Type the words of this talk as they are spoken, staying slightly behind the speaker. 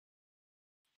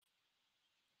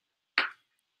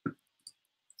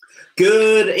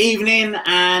Good evening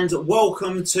and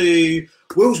welcome to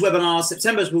Will's webinar,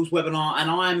 September's Will's webinar, and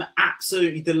I'm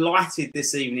absolutely delighted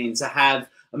this evening to have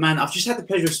a man I've just had the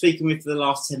pleasure of speaking with for the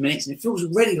last 10 minutes, and it feels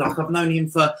already like I've known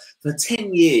him for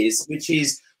 10 years, which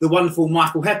is the wonderful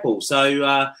Michael Heppell.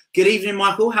 So good evening,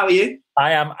 Michael. How are you?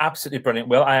 I am absolutely brilliant,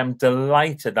 Will. I am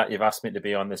delighted that you've asked me to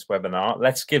be on this webinar.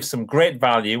 Let's give some great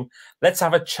value. Let's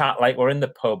have a chat like we're in the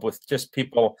pub with just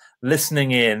people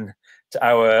listening in to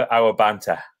our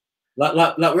banter.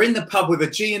 Like we're in the pub with a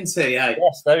G&T, eh?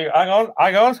 Yes, there you go.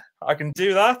 Hang on. I can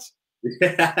do that.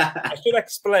 I should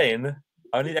explain.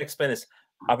 I need to explain this.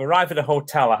 I've arrived at a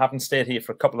hotel. I haven't stayed here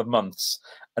for a couple of months.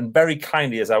 And very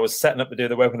kindly, as I was setting up to do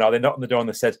the webinar, they knocked on the door and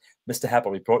they said, Mr. Heppell,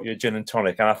 we brought you a gin and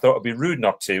tonic. And I thought it'd be rude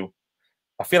not to.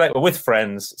 I feel like we're with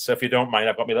friends. So if you don't mind,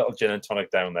 I've got my little gin and tonic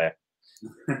down there.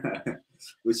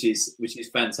 which is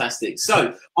fantastic.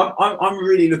 So I'm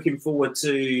really looking forward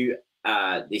to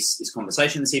this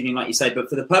conversation this evening, like you say, but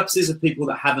for the purposes of people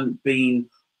that haven't been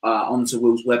onto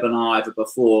Will's webinar ever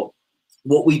before,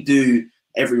 what we do,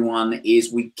 everyone,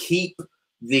 is we keep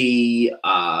the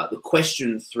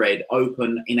question thread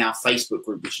open in our Facebook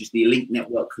group, which is the Elite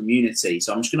Network Community.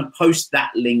 So I'm just going to post that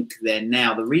link there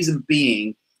now. The reason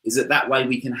being is that way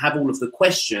we can have all of the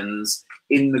questions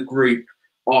in the group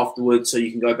afterwards, so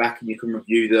you can go back and you can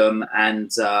review them,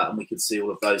 and we can see all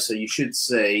of those. So you should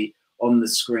see on the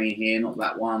screen here, not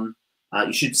that one,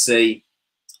 you should see,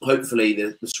 hopefully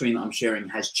the screen that I'm sharing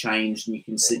has changed, and you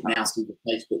can now see the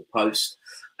Facebook post,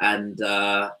 and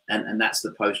that's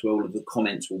the post where all of the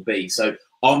comments will be. So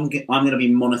I'm going to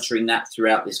be monitoring that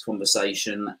throughout this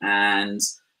conversation, and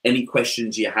any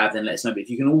questions you have, then let us know. But if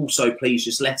you can also please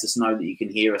just let us know that you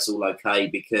can hear us all okay,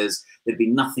 because there'd be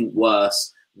nothing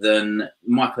worse than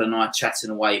Michael and I chatting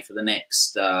away for the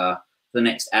next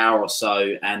hour or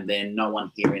so, and then no one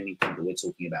hearing anything that we're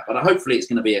talking about. But hopefully it's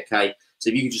going to be okay. So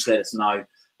if you can just let us know,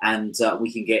 and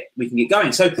we can get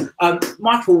going. So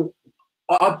Michael,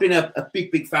 I've been a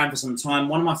big fan for some time.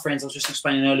 One of my friends, I was just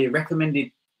explaining earlier,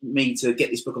 recommended me to get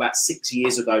this book about 5-6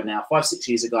 years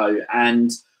ago,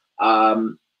 and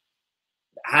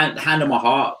hand on my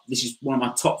heart, this is one of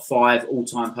my top 5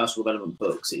 all-time personal development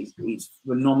books. He's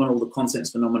phenomenal. The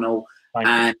content's phenomenal,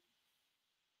 and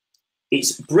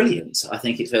it's brilliant. I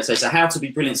think it's fair to say. So how to be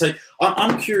brilliant. So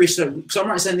I'm curious. So I'm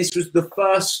right saying this was the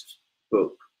first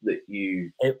book that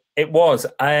you? It was. Do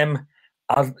you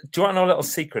want to know a little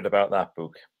secret about that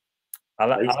book?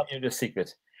 I'll give you the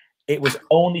secret. It was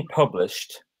only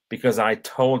published because I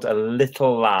told a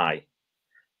little lie,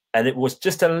 and it was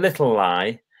just a little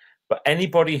lie. But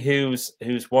anybody who's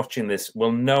watching this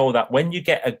will know that when you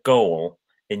get a goal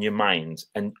in your mind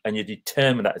and you're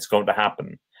determined that it's going to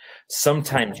happen,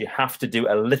 sometimes you have to do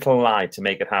a little lie to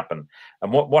make it happen.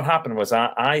 And what happened was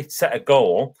I set a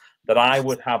goal that I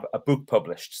would have a book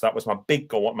published. So that was my big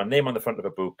goal, my name on the front of a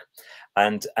book.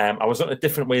 And I was looking at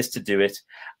different ways to do it.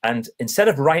 And instead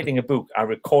of writing a book, I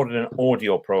recorded an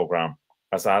audio program,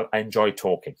 as I enjoy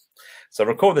talking. So I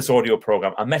recorded this audio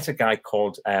program. I met a guy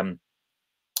called...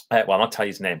 well, I'll not tell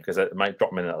you his name because it might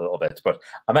drop me in a little bit, but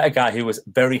I met a guy who was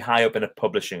very high up in a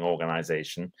publishing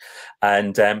organization,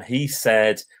 and he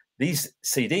said, these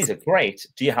CDs are great.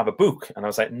 Do you have a book? And I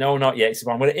was like, no, not yet. He said,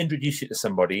 well, I'm going to introduce you to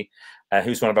somebody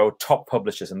who's one of our top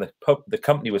publishers, and the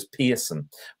company was Polston,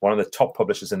 one of the top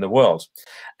publishers in the world.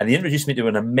 And he introduced me to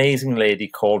an amazing lady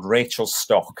called Rachel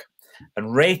Stock.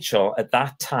 And Rachel, at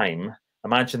that time,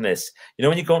 imagine this, you know,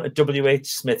 when you go into WH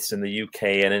Smith's in the UK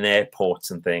and in airports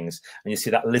and things, and you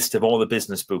see that list of all the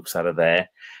business books that are there,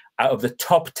 out of the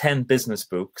top 10 business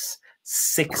books,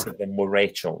 6 of them were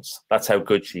Rachel's. That's how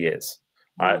good she is.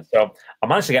 All right, so I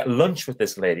managed to get lunch with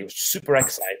this lady. It was super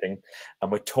exciting.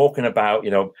 And we're talking about, you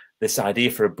know, this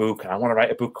idea for a book. And I want to write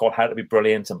a book called How to Be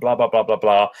Brilliant and blah, blah, blah, blah,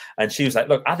 blah. And she was like,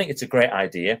 look, I think it's a great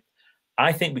idea.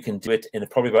 I think we can do it in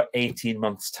probably about 18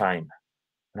 months' time.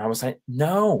 And I was like,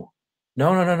 no.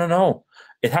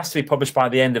 It has to be published by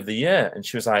the end of the year. And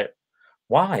she was like,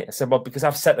 why? I said, well, because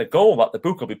I've set a goal that the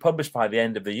book will be published by the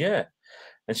end of the year.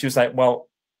 And she was like, well,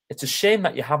 it's a shame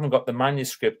that you haven't got the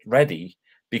manuscript ready,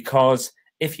 because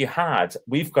if you had,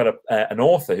 we've got an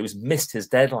author who's missed his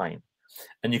deadline,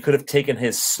 and you could have taken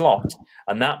his slot,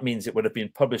 and that means it would have been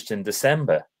published in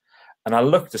December. And I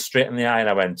looked her straight in the eye and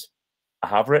I went, I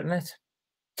have written it,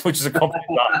 which is a compliment.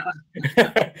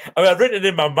 I mean, I'd written it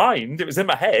in my mind. It was in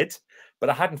my head, but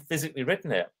I hadn't physically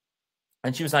written it.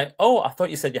 And she was like, oh, I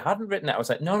thought you said you hadn't written it. I was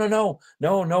like, no,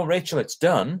 Rachel, it's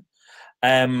done.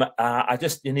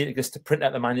 You need just to print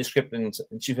out the manuscript. And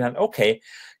she went, okay,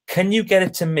 can you get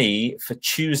it to me for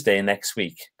Tuesday next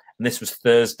week? And this was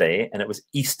Thursday, and it was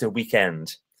Easter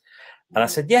weekend. And I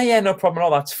said, yeah, no problem at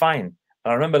all. That's fine.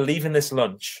 And I remember leaving this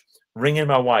lunch ringing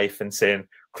my wife and saying,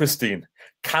 Christine,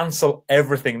 cancel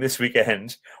everything this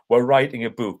weekend. We're writing a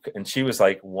book. And she was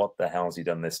like, what the hell's he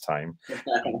done this time?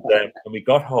 And we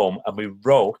got home and we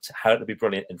wrote How to Be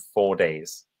Brilliant in 4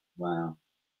 days. Wow.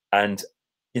 And,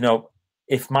 you know,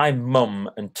 if my mum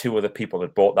and 2 other people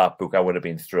had bought that book, I would have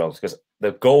been thrilled, because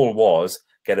the goal was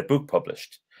get a book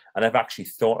published. And I've actually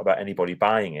thought about anybody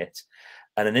buying it.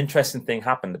 And an interesting thing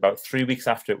happened. About 3 weeks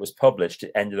after it was published,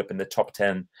 it ended up in the top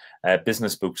 10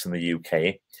 business books in the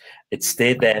UK. It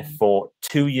stayed there for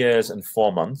 2 years and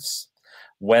 4 months.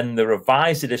 When the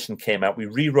revised edition came out, we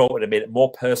rewrote it and made it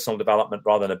more personal development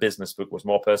rather than a business book. It was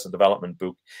more personal development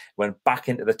book. Went back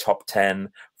into the top 10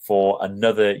 for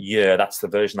another year. That's the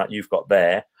version that you've got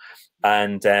there.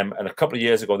 And a couple of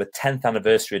years ago, the 10th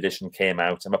anniversary edition came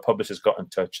out, and my publishers got in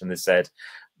touch and they said,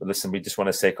 well, listen, we just want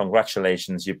to say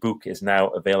congratulations. Your book is now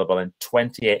available in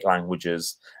 28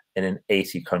 languages and in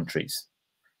 80 countries.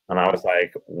 And I was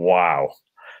like, wow.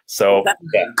 So a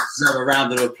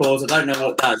round of applause. I don't know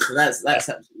what does. So that's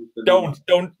absolutely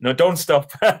don't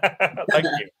stop. Thank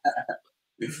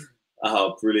you.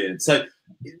 Oh, brilliant. So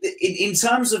in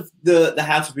terms of the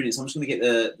How to Be Brilliant, so I'm just going to get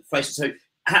the face. So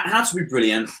How to Be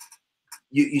Brilliant,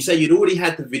 you say you'd already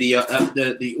had the video,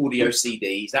 the audio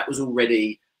CDs. That was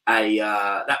already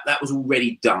that was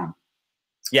already done.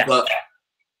 Yeah. But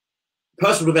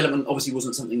personal development obviously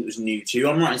wasn't something that was new to you.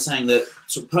 I'm right in saying that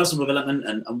sort of personal development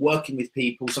and working with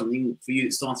people, something for you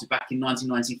that started back in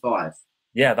 1995.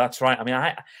 Yeah, that's right. I mean,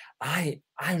 I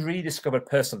rediscovered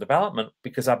personal development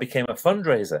because I became a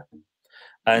fundraiser.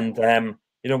 And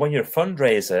you know, when you're a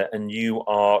fundraiser and you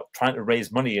are trying to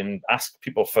raise money and ask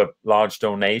people for large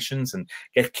donations and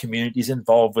get communities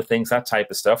involved with things, that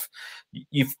type of stuff,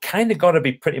 you've kind of got to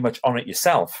be pretty much on it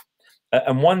yourself.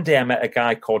 And one day I met a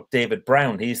guy called David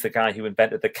Brown. He's the guy who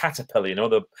invented the Caterpillar, you know,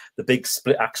 the big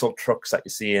split axle trucks that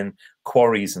you see in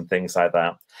quarries and things like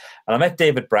that. And I met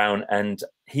David Brown, and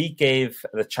he gave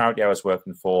the charity I was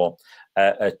working for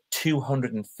a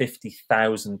 £250,000,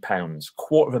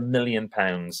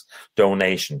 £250,000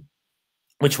 donation,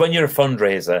 which when you're a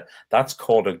fundraiser, that's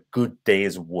called a good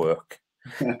day's work.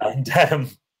 And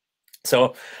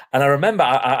I remember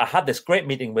I had this great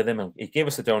meeting with him, and he gave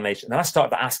us a donation. And I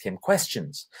started to ask him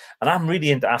questions. And I'm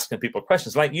really into asking people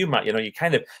questions, like you, Matt. You know, you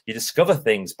discover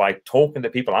things by talking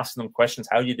to people, asking them questions.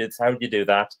 How you did you do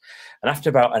that? And after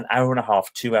about an hour and a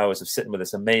half, 2 hours of sitting with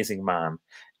this amazing man,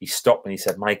 he stopped and he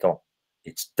said, Michael,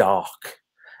 it's dark.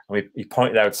 And he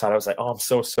pointed outside. I was like, oh, I'm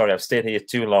so sorry. I've stayed here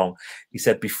too long. He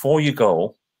said, before you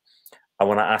go, I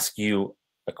want to ask you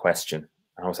a question.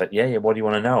 I was like, yeah, what do you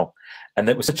want to know? And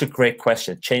it was such a great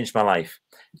question. It changed my life.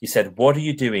 He said, what are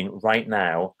you doing right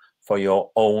now for your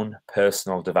own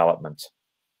personal development?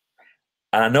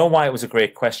 And I know why it was a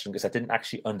great question, because I didn't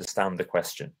actually understand the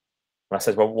question. And I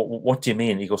said, well, what do you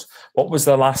mean? He goes, what was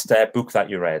the last book that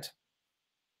you read?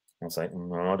 I was like,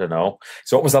 I don't know.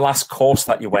 So what was the last course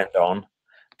that you went on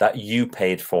that you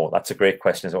paid for? That's a great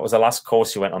question. So what was the last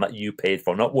course you went on that you paid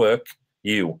for? Not work,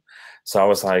 you. So I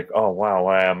was like, oh,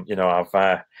 wow, you know, I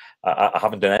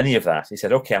haven't done any of that. He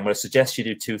said, okay, I'm going to suggest you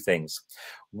do 2 things.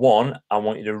 One, I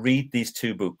want you to read these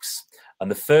 2 books. And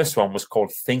the first one was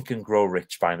called Think and Grow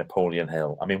Rich by Napoleon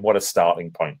Hill. I mean, what a starting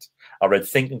point. I read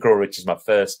Think and Grow Rich as my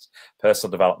first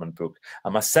personal development book.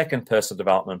 And my second personal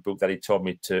development book that he told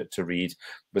me to read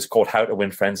was called How to Win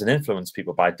Friends and Influence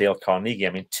People by Dale Carnegie. I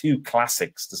mean, 2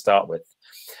 classics to start with.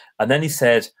 And then he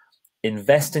said,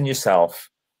 invest in yourself.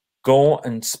 Go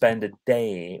and spend a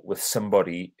day with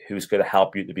somebody who's going to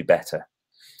help you to be better.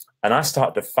 And I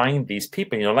started to find these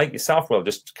people, you know, like yourself, Will,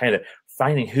 just kind of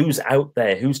finding who's out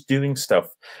there, who's doing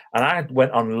stuff. And I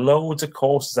went on loads of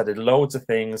courses. I did loads of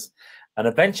things. And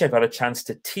eventually I got a chance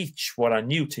to teach what I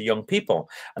knew to young people.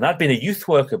 And I'd been a youth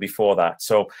worker before that.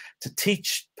 So to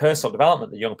teach personal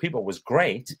development to young people was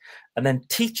great. And then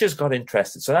teachers got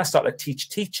interested. So I started to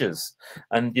teach teachers.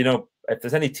 And, you know, if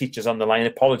there's any teachers on the line,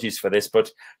 apologies for this,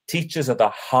 but teachers are the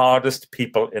hardest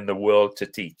people in the world to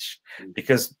teach,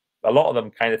 because a lot of them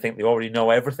kind of think they already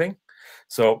know everything.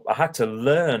 So I had to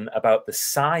learn about the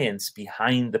science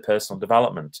behind the personal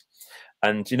development.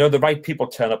 And, you know, the right people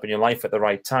turn up in your life at the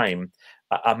right time.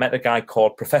 I met a guy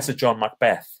called Professor John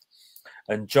Macbeth.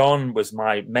 And John was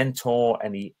my mentor,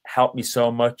 and he helped me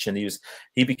so much. And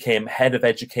he became head of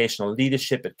educational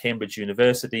leadership at Cambridge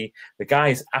University. The guy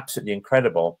is absolutely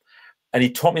incredible. And he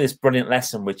taught me this brilliant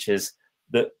lesson, which is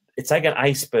that it's like an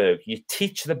iceberg. You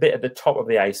teach the bit at the top of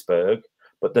the iceberg,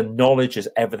 but the knowledge is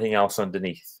everything else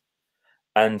underneath.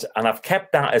 And I've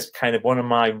kept that as kind of one of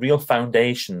my real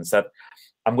foundations, that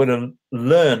I'm going to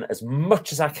learn as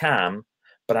much as I can,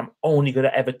 but I'm only going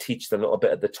to ever teach the little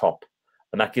bit at the top.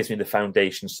 And that gives me the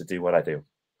foundations to do what I do.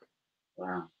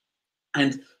 Wow.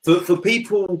 And for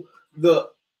people that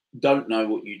don't know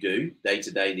what you do day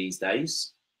to day these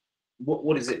days,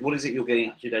 what is it? What is it you're getting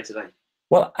up to day to day?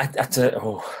 Well,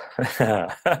 how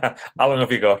long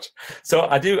have you got? So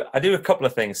I do a couple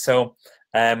of things. So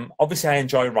obviously I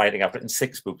enjoy writing. I've written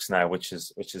 6 books now, which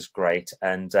is great,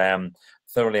 and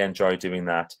thoroughly enjoy doing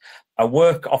that. I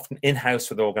work often in-house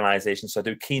with organizations. So I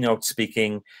do keynote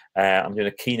speaking. I'm doing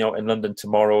a keynote in London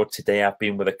tomorrow. Today I've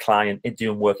been with a client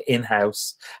doing work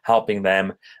in-house, helping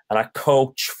them, and I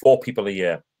coach 4 people a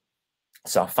year.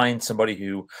 So I find somebody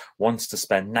who wants to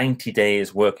spend 90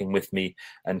 days working with me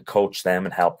and coach them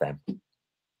and help them.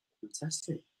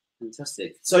 Fantastic.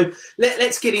 Fantastic. So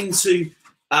let's get into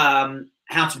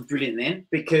how to be brilliant then,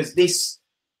 because this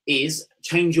is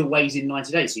change your ways in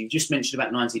 90 days. So you've just mentioned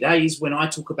about 90 days. When I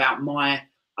talk about my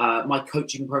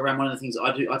coaching program, one of the things that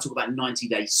I do, I talk about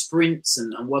 90-day sprints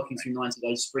and working through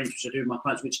 90-day sprints, which I do with my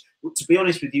clients, which, to be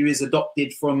honest with you, is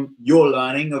adopted from your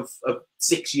learning of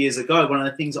 6 years ago. One of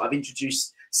the things that I've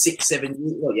introduced 6, 7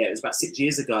 years, well, yeah, it was about 6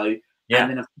 years ago. Yeah.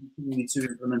 And then I've continued to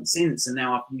implement since. And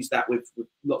now I've used that with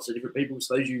lots of different people.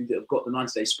 So those of you that have got the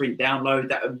 90-day sprint download,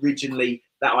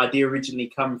 that idea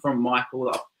originally come from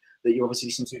Michael that you're obviously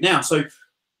listening to now. So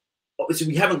obviously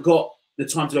we haven't got the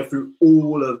time to go through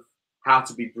all of how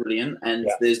to be brilliant, and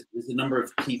there's a number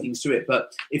of key things to it.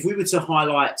 But if we were to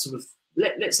highlight sort of,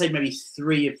 let's say maybe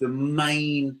 3 of the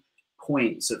main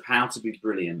points of how to be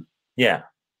brilliant. Yeah.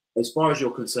 As far as you're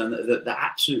concerned, the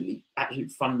absolute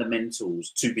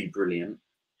fundamentals to be brilliant,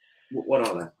 what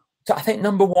are they? So I think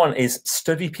number 1 is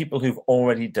study people who've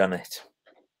already done it.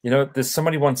 You know, there's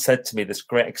somebody once said to me this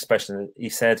great expression. He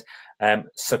said,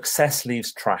 success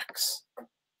leaves tracks.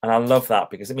 And I love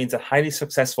that, because it means that highly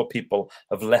successful people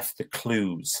have left the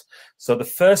clues. So the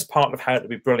first part of how to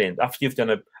be brilliant, after you've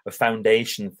done a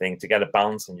foundation thing to get a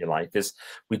balance in your life, is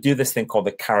we do this thing called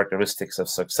the characteristics of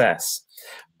success.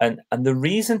 And the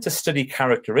reason to study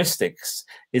characteristics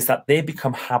is that they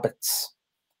become habits.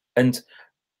 And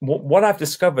what I've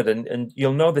discovered, and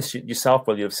you'll know this yourself,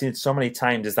 Will, you've seen it so many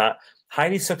times, is that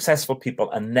highly successful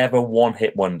people are never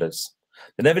one-hit wonders.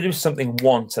 They never do something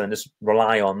once and just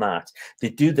rely on that. They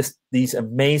do these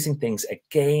amazing things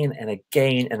again and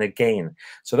again and again.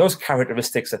 So those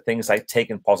characteristics are things like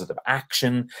taking positive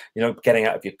action, you know, getting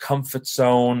out of your comfort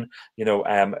zone. You know,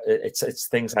 it's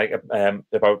things like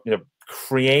about, you know,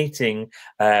 creating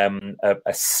a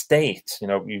state. You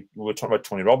know, we were talking about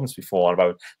Tony Robbins before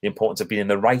about the importance of being in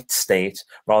the right state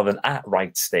rather than at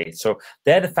right state. So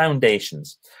they're the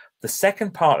foundations. The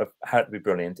second part of how to be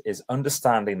brilliant is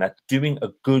understanding that doing a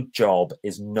good job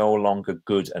is no longer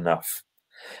good enough.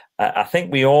 I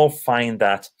think we all find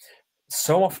that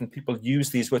so often people use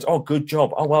these words, oh, good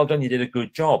job. Oh, well done, you did a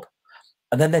good job.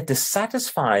 And then they're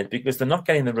dissatisfied because they're not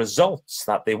getting the results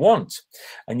that they want.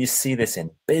 And you see this in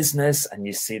business, and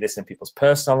you see this in people's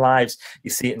personal lives.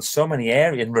 You see it in so many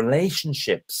areas, in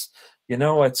relationships. You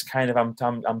know, it's kind of,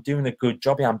 I'm doing a good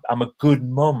job. I'm a good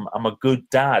mum. I'm a good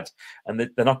dad. And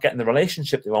they're not getting the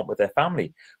relationship they want with their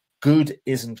family. Good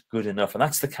isn't good enough. And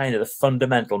that's the kind of the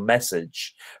fundamental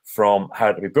message from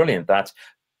How to Be Brilliant, that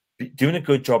doing a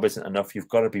good job isn't enough. You've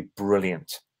got to be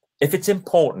brilliant. If it's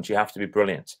important, you have to be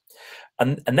brilliant.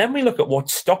 And then we look at what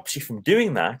stops you from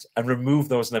doing that and remove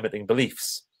those limiting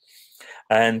beliefs.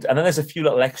 And then there's a few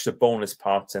little extra bonus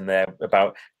parts in there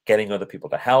about getting other people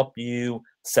to help you,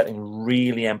 setting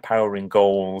really empowering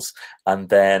goals, and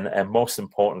then, and most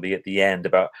importantly, at the end,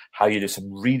 about how you do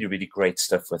some really, really great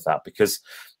stuff with that. Because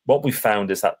what we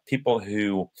found is that people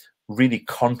who really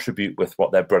contribute with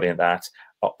what they're brilliant at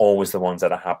are always the ones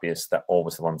that are happiest. They're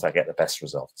always the ones that get the best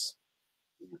results.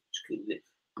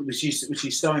 Which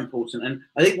is so important. And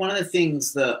I think one of the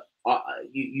things that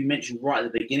you mentioned right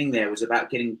at the beginning there was about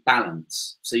getting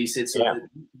balance. So you said is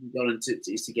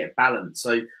to get balance.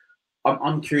 So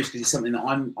I'm curious, because it's something that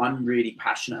I'm really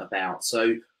passionate about.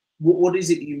 So what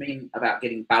is it you mean about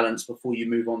getting balance before you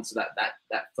move on to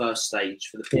that first stage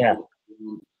for the people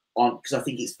on? Because I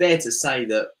think it's fair to say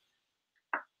that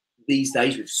these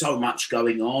days, with so much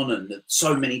going on and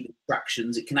so many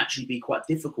distractions, it can actually be quite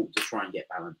difficult to try and get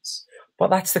balance. Well,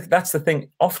 that's the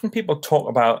thing. Often people talk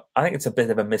about, I think it's a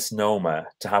bit of a misnomer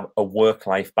to have a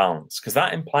work-life balance, because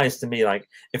that implies to me, like,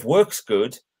 if work's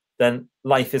good, then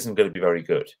life isn't going to be very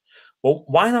good. Well,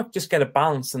 why not just get a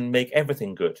balance and make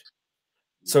everything good?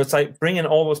 So it's like bringing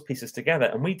all those pieces together.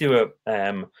 And we do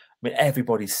I mean,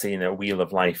 everybody's seen a wheel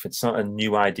of life. It's not a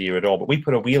new idea at all, but we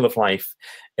put a wheel of life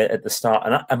at the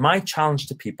start. And my challenge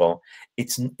to people,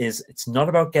 it's not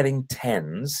about getting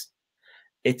 10s.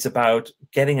 It's about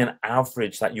getting an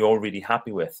average that you're really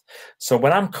happy with. So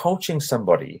when I'm coaching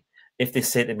somebody, if they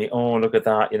say to me, oh, look at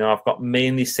that, you know, I've got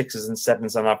mainly 6s and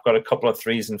 7s and I've got a couple of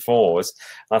 3s and 4s.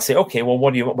 And I'll say, okay, well,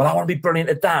 what do you want? Well, I want to be brilliant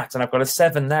at that. And I've got a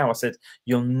 7 now. I said,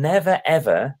 you'll never,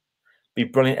 ever be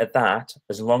brilliant at that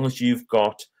as long as you've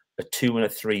got a 2 and a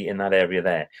 3 in that area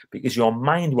there, because your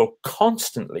mind will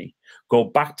constantly go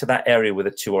back to that area with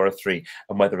a 2 or a 3.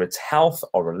 And whether it's health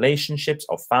or relationships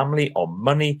or family or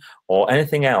money or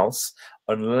anything else,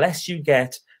 unless you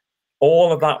get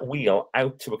all of that wheel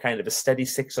out to a kind of a steady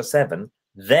 6 or 7,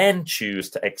 then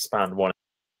choose to expand one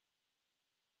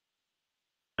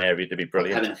area to be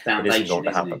brilliant. Like having a foundation, it isn't going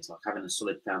to happen. It's like having a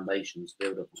solid foundation to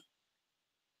build up.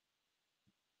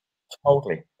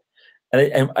 Totally.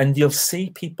 And you'll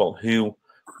see people who,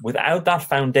 without that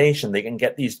foundation, they can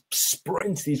get these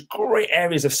sprints, these great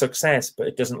areas of success, but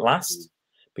it doesn't last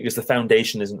because the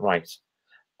foundation isn't right.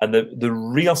 And the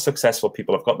real successful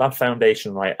people have got that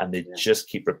foundation right, and they just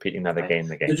keep repeating that again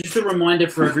and again. So just a reminder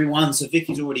for everyone. So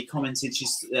Vicky's already commented,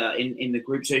 she's in the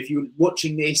group. So if you're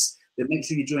watching this, then make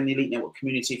sure you join the Elite Network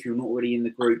community. If you're not already in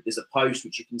the group, there's a post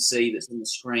which you can see that's on the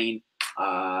screen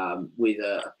with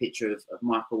a picture of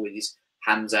Michael with his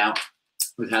hands out,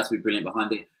 with how to be brilliant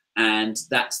behind it. And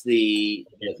that's the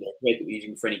thread that we're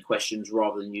using for any questions,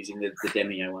 rather than using the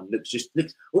Demio one. Looks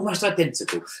almost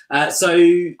identical.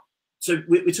 So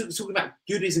we're talking about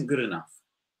good isn't good enough.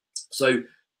 So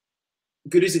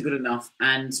good isn't good enough.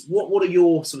 And what are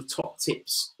your sort of top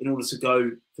tips in order to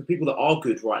go for people that are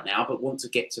good right now but want to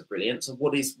get to brilliant? So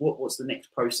what's the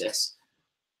next process?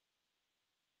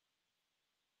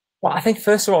 Well, I think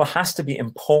first of all, it has to be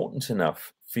important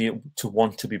enough for you to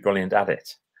want to be brilliant at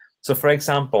it. So for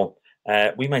example,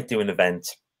 we might do an event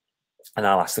and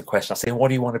I'll ask the question, I'll say, what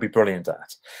do you want to be brilliant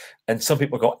at? And some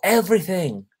people go,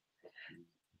 everything.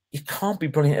 You can't be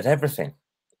brilliant at everything.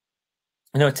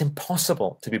 You know, it's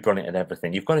impossible to be brilliant at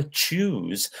everything. You've got to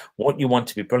choose what you want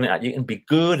to be brilliant at. You can be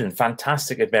good and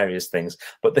fantastic at various things,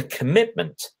 but the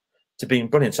commitment to being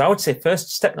brilliant. So I would say first,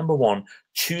 step number 1,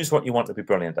 choose what you want to be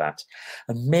brilliant at,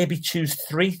 and maybe choose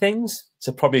 3 things.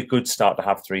 So probably a good start to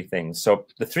have 3 things. So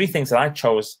the 3 things that I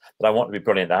chose that I want to be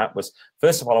brilliant at was,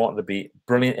 first of all, I wanted to be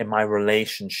brilliant in my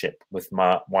relationship with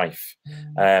my wife.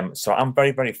 So I'm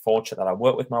very, very fortunate that I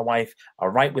work with my wife. I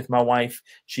write with my wife.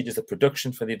 She does the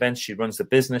production for the events. She runs the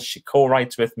business. She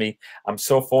co-writes with me. I'm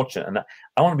so fortunate. And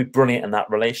I want to be brilliant in that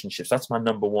relationship. So that's my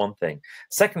number 1 thing.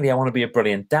 Secondly, I want to be a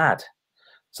brilliant dad.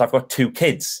 So I've got 2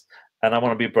 kids and I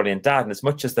want to be a brilliant dad. And as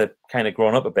much as they're kind of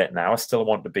grown up a bit now, I still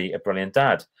want to be a brilliant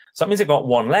dad. So that means I've got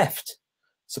 1 left.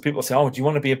 So people say, oh, do you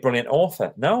want to be a brilliant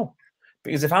author? No,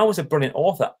 because if I was a brilliant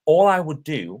author, all I would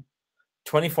do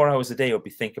 24 hours a day would be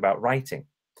think about writing.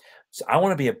 So I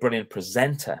want to be a brilliant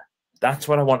presenter. That's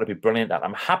what I want to be brilliant at.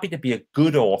 I'm happy to be a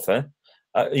good author,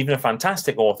 even a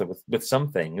fantastic author with some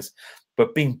things,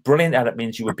 but being brilliant at it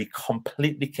means you would be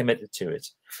completely committed to it.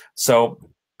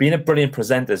 So being a brilliant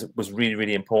presenter was really,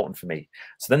 really important for me.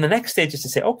 So then the next stage is to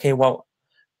say, okay, well,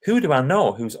 who do I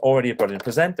know who's already a brilliant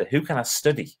presenter? Who can I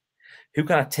study? Who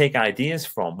can I take ideas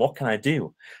from? What can I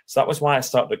do? So that was why I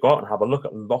started to go out and have a look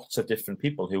at lots of different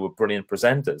people who were brilliant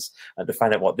presenters and to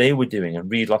find out what they were doing and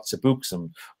read lots of books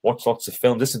and watch lots of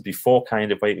films. This is before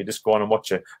kind of where you could just go on and watch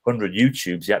 100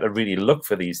 YouTubes. You had to really look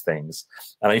for these things.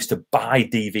 And I used to buy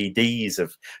DVDs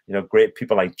of, you know, great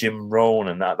people like Jim Rohn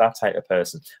and that type of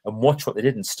person and watch what they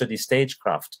did and study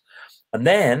stagecraft. And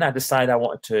then I decided I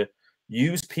wanted to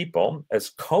use people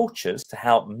as coaches to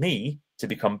help me to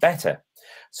become better.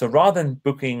 So rather than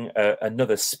booking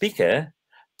another speaker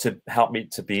to help me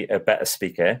to be a better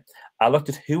speaker, I looked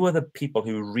at who are the people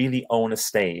who really own a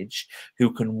stage,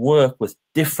 who can work with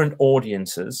different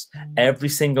audiences every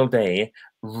single day,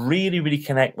 really, really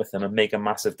connect with them and make a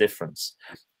massive difference.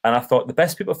 And I thought the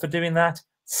best people for doing that,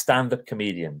 stand-up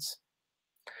comedians.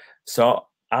 So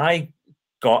I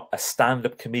got a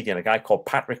stand-up comedian, a guy called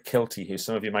Patrick Kilty, who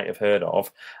some of you might have heard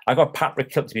of. I got Patrick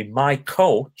Kilty to be my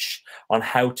coach on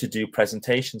how to do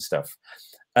presentation stuff.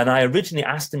 And I originally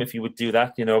asked him if he would do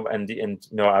that, you know, and you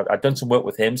know, I'd done some work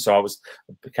with him, so I was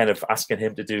kind of asking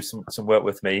him to do some work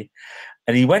with me.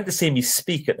 And he went to see me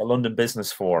speak at the London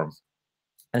Business Forum.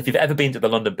 And if you've ever been to the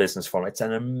London Business Forum, it's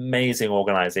an amazing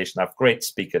organization. They have great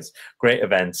speakers, great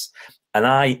events, and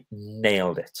I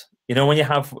nailed it. You know, when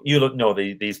you know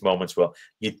these moments where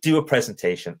you do a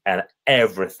presentation and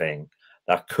everything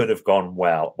that could have gone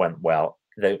well went well.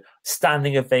 The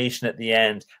standing ovation at the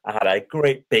end. I had a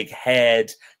great big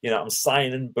head. You know, I'm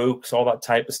signing books, all that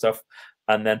type of stuff.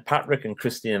 And then Patrick and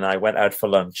Christine and I went out for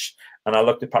lunch. And I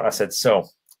looked at Patrick. I said, "So,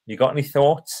 you got any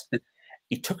thoughts?"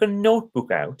 He took a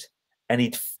notebook out and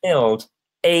he'd filled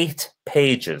 8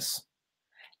 pages.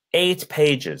 8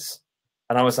 pages.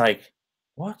 And I was like,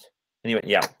 "What?" And he went,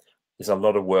 "Yeah. there's a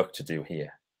lot of work to do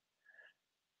here.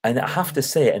 And I have to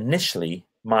say, initially,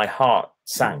 my heart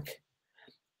sank.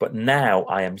 But now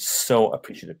I am so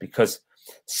appreciative, because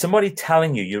somebody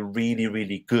telling you you're really,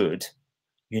 really good,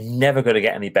 you're never going to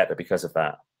get any better because of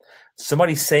that.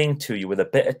 Somebody saying to you with a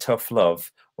bit of tough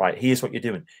love, right, here's what you're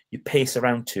doing. You pace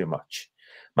around too much.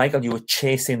 Michael, you were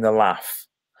chasing the laugh.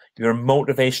 You're a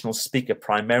motivational speaker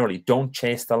primarily. Don't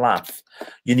chase the laugh.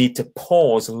 You need to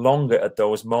pause longer at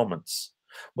those moments.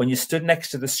 When you stood next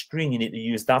to the screen, you need to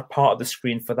use that part of the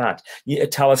screen for that. You need to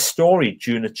tell a story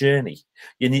during a journey.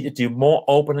 You need to do more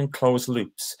open and closed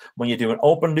loops. When you do an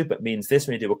open loop, it means this.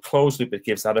 When you do a closed loop, it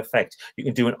gives that effect. You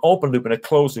can do an open loop and a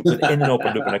closed loop within an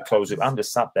open loop and a closed loop. I'm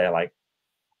just sat there like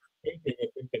taking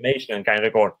information and kind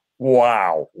of going,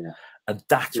 wow. Yeah. And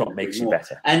that's what makes you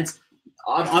better. And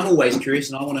I'm always curious,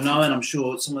 and I want to know, and I'm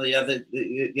sure some of the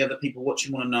other people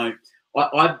watching want to know.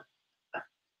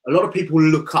 A lot of people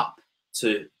look up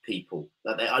to people.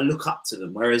 I look up to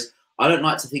them, whereas I don't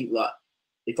like to think that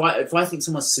if I think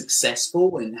someone's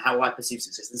successful in how I perceive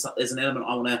success, there's an element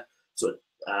I want to sort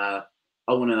of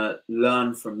I want to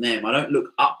learn from them. I don't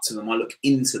look up to them. I look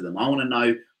into them. I want to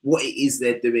know what it is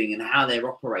they're doing and how they're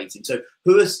operating. So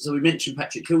so we mentioned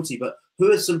Patrick Kilty, but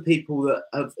who are some people that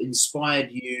have inspired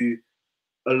you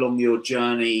along your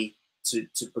journey to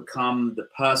become the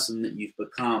person that you've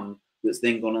become, that's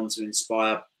then gone on to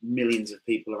inspire millions of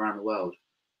people around the world?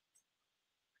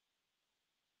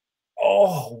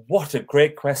 Oh, what a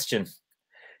great question.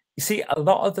 You see, a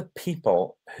lot of the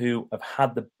people who have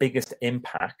had the biggest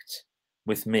impact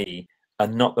with me are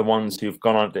not the ones who've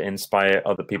gone on to inspire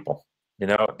other people. You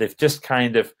know, they've just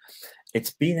kind of,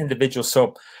 it's been individual.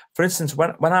 So, for instance,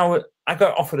 when I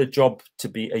got offered a job to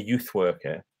be a youth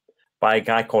worker by a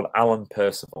guy called Alan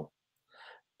Percival.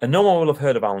 And no one will have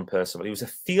heard of Alan Percival. He was a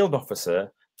field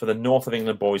officer for the North of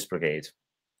England Boys Brigade.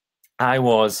 I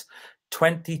was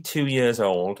 22 years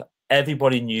old.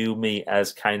 Everybody knew me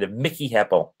as kind of Mickey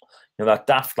Heppell. You know, that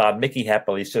daft lad, Mickey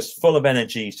Heppell. He's just full of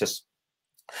energy. He's just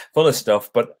full of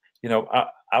stuff. But, you know,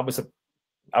 I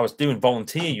was doing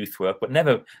volunteer youth work, but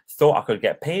never thought I could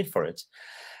get paid for it.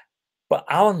 But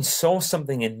Alan saw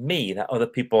something in me that other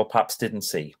people perhaps didn't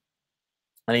see.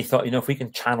 And he thought, you know, if we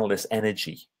can channel this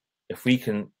energy, if we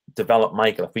can develop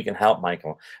Michael, if we can help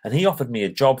Michael. And he offered me a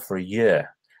job for a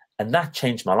year. And that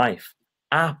changed my life.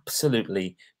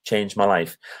 Absolutely changed my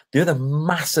life. The other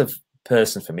massive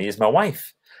person for me is my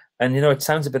wife. And, you know, it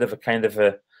sounds a bit of a kind of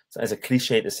as a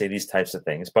cliche to say these types of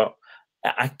things, but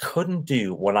I couldn't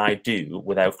do what I do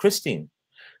without Christine,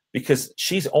 because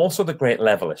she's also the great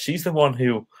leveler. She's the one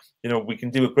who, you know, we can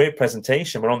do a great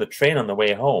presentation. We're on the train on the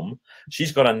way home.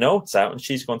 She's got her notes out and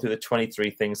she's gone through the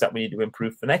 23 things that we need to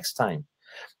improve for next time.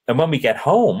 And when we get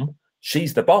home,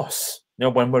 she's the boss. You know,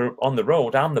 when we're on the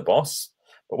road, I'm the boss.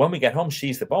 But when we get home,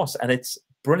 she's the boss. And it's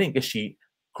brilliant because she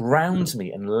grounds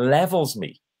me and levels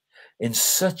me in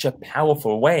such a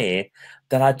powerful way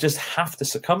that I just have to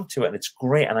succumb to it. And it's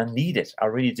great. And I need it. I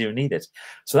really do need it.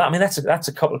 So that, I mean, that's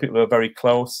a couple of people who are very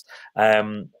close.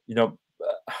 You know,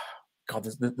 God,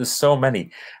 there's so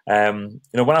many. You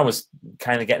know, when I was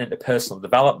kind of getting into personal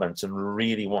development and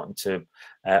really wanting to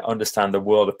understand the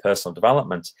world of personal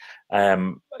development,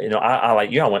 you know, I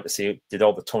like you, I went to see, did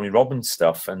all the Tony Robbins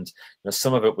stuff, and you know,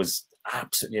 some of it was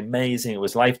absolutely amazing. It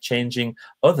was life-changing.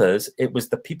 Others, it was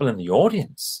the people in the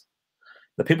audience.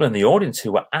 The people in the audience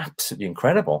who were absolutely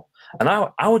incredible. And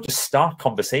I would just start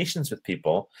conversations with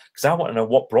people because I want to know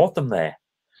what brought them there.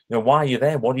 You know, why are you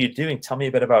there? What are you doing? Tell me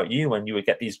a bit about you. And you would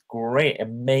get these great,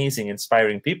 amazing,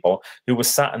 inspiring people who were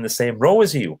sat in the same row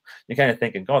as you. You're kind of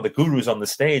thinking, God, the guru's on the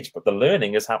stage, but the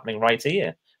learning is happening right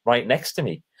here, right next to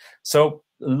me. So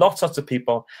lots of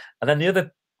people. And then the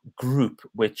other group,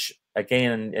 which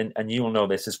again, and you will know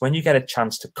this, is when you get a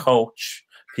chance to coach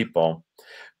people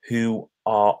who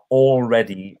are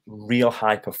already real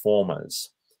high performers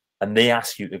and they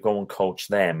ask you to go and coach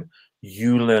them,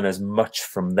 you learn as much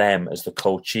from them as the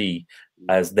coachee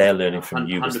as they're learning from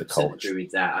you as the coach. 100% agree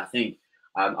with that. I think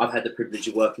I've had the privilege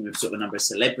of working with sort of a number of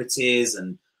celebrities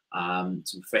and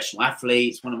some professional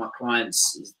athletes. One of my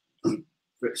clients is sort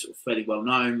of fairly well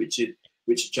known, Richard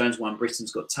Jones, won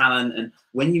Britain's Got Talent. And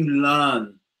when you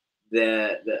learn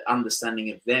the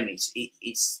understanding of them,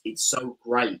 it's so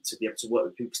great to be able to work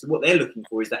with people, because what they're looking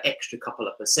for is that extra couple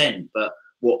of %. But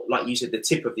what, like you said, the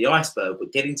tip of the iceberg,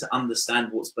 but getting to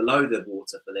understand what's below the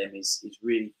water for them is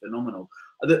really phenomenal.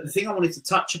 The thing I wanted to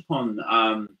touch upon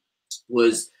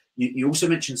was you also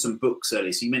mentioned some books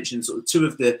earlier. So you mentioned sort of two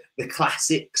of the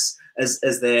classics as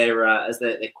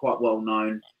they're quite well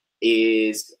known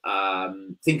is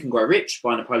Think and Grow Rich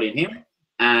by Napoleon Hill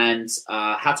and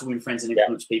How to Win Friends and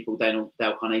Influence People, Dale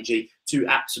Carnegie, two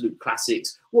absolute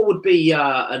classics. What would be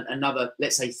another,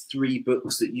 let's say, 3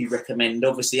 books that you recommend?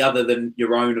 Obviously, other than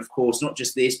your own, of course, not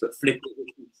just this, but Flip It,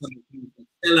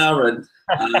 and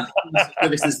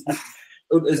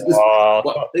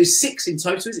there's 6 in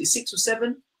total. Is it 6 or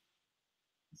 7?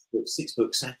 6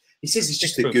 books. He says he's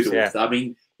just a good author. I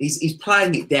mean, he's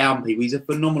playing it down, people. He's a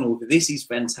phenomenal author. This is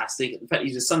fantastic. In fact,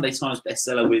 he's a Sunday Times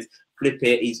bestseller with Flip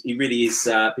It. He really is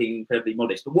being incredibly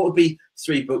modest. But what would be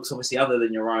 3 books, obviously, other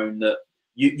than your own, that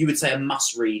you would say are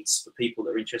must-reads for people that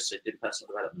are interested in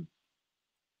personal development?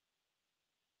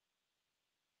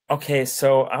 Okay,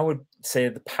 so I would say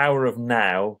The Power of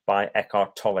Now by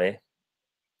Eckhart Tolle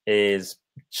is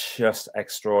just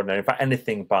extraordinary. In fact,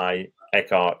 anything by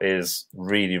Eckhart is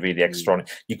really, really extraordinary.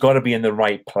 You've got to be in the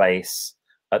right place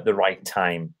at the right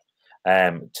time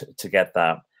to get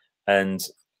that. And,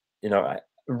 you know,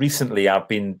 recently I've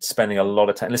been spending a lot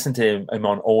of time listening to him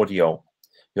on audio.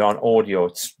 You know, on audio,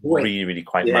 it's really, really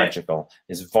quite magical.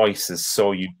 His voice is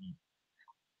so unique.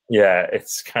 Yeah,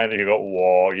 it's kind of, you go,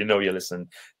 whoa, you know, you listen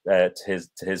to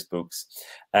his books.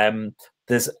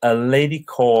 There's a lady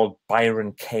called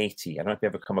Byron Katie. I don't know if you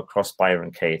ever come across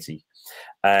Byron Katie.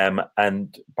 And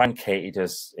Byron Katie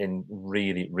does in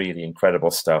really, really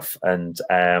incredible stuff. And,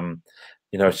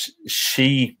 you know,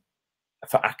 she,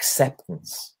 for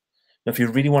acceptance, if you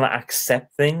really want to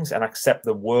accept things and accept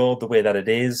the world the way that it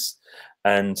is,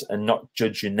 and not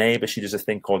judge your neighbor, she does a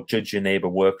thing called Judge Your Neighbor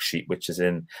Worksheet, which is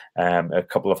in a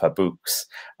couple of her books.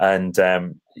 And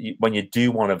when you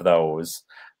do one of those,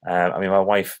 I mean, my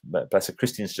wife, bless her,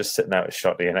 Christine's just sitting out a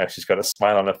shot, you know, she's got a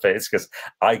smile on her face because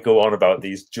I go on about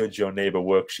these Judge Your Neighbor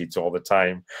Worksheets all the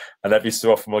time. And every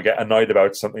so often we'll get annoyed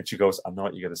about something. She goes, I know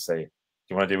what you're going to say.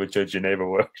 You want to do a Judge Your Neighbor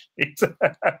Worksheet?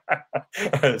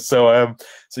 So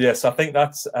yes, I think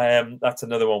that's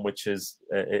another one which is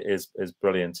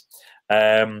brilliant.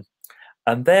 And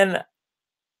then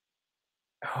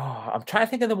I'm trying to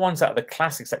think of the ones that are the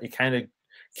classics that you kind of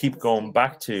keep going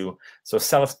back to. So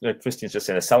Christine's just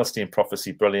saying a Celestine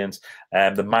Prophecy, brilliant.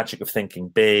 The Magic of Thinking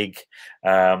Big.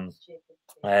 There's,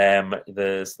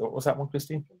 what was that one,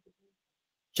 Christine?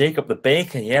 Jacob the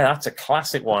Baker. Yeah, that's a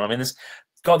classic one. I mean, there's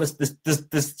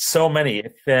so many.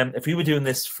 If we were doing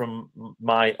this from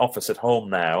my office at home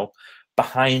now,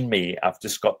 behind me, I've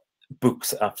just got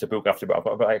books after book after book.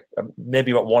 I've got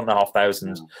maybe about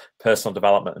 1,500 personal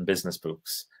development and business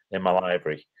books in my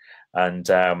library. And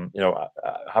you know,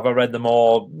 have I read them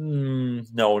all?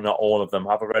 No, not all of them.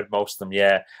 Have I read most of them?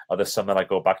 Yeah. Are there some that I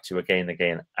go back to again and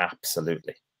again?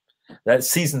 Absolutely.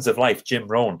 Seasons of Life, Jim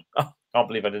Rohn. Oh, can't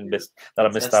believe I missed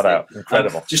that out.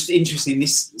 Incredible. Just interesting.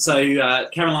 This. So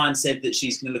Caroline said that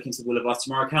she's going to look into the Wheel of Life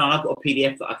tomorrow. Caroline, I've got a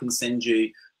PDF that I can send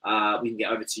you. We can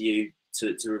get over to you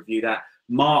to review that.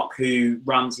 Mark, who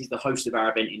runs, he's the host of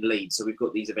our event in Leeds. So we've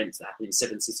got these events that happen in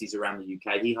 7 cities around the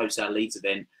UK. He hosts our Leeds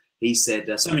event. He said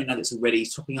so many nuggets already.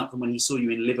 He's topping up from when he saw you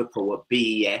in Liverpool at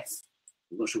BEF.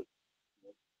 I'm not sure.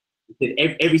 He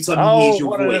said every time he hears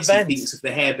your voice, he thinks of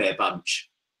the Hair Bear Bunch.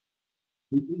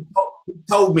 He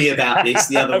told me about this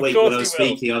the other week when I was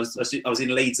speaking. I was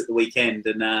in Leeds at the weekend,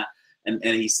 and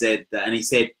he said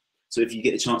so if you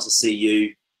get the chance to see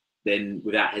you, then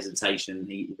without hesitation,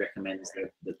 he recommends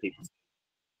that people.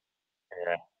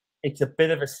 Yeah, it's a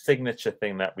bit of a signature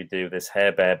thing that we do, this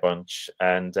Hair Bear Bunch,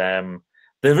 and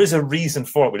there is a reason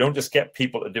for it. We don't just get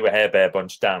people to do a Hair Bear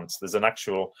Bunch dance. There's an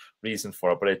actual reason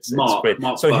for it, but it's great.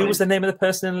 So who was the name of the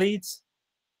person in Leeds?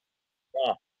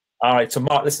 Mark. All right, so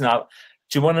Mark, listen,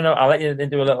 do you want to know? I'll let you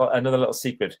into another little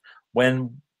secret.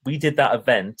 When we did that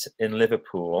event in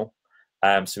Liverpool,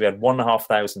 so we had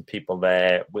 1,500 people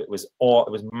there. It was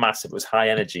massive. It was high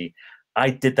energy.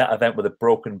 I did that event with a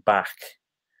broken back,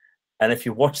 and if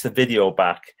you watch the video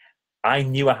back, I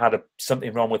knew I had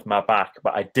something wrong with my back,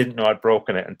 but I didn't know I'd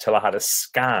broken it until I had a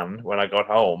scan when I got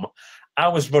home. I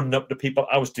was running up to people.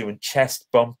 I was doing chest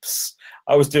bumps.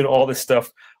 I was doing all this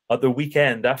stuff. At the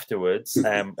weekend afterwards,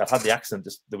 I had the accident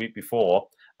just the week before.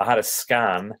 I had a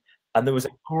scan, and there was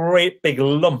a great big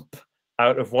lump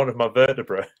out of one of my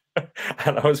vertebrae.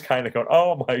 And I was kind of going,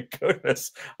 oh, my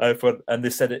goodness. And they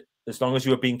said, as long as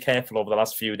you were being careful over the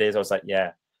last few days, I was like,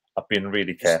 yeah, I've been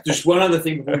really careful. Just one other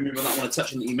thing before we move on, I want to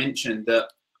touch on that you mentioned that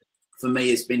for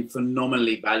me has been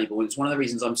phenomenally valuable. And it's one of the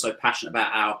reasons I'm so passionate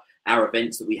about our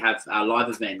events that we have, our live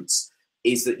events,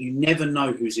 is that you never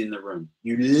know who's in the room.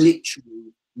 You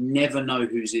literally never know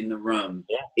who's in the room.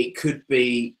 Yeah. It could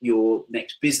be your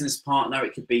next business partner.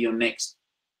 It could be your next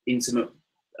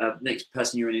next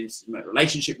person you're in an intimate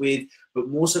relationship with. But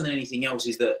more so than anything else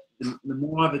is that the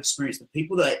more I've experienced, the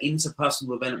people that are into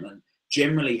personal development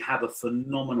generally have a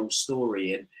phenomenal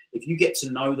story. And if you get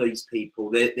to know these people,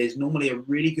 there's normally a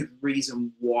really good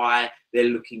reason why they're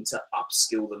looking to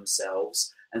upskill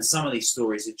themselves. And some of these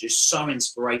stories are just so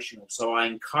inspirational. So I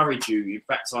encourage you, in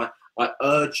fact, I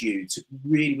urge you to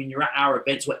really, when you're at our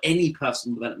events or any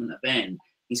personal development event,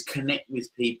 is connect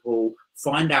with people,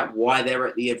 find out why they're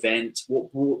at the event,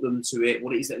 what brought them to it,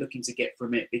 what it is they're looking to get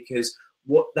from it, because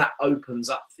what that opens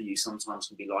up for you sometimes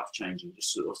can be life-changing,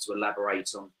 just sort of to elaborate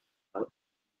on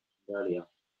earlier.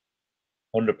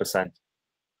 100%.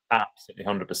 Absolutely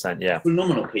 100%, yeah.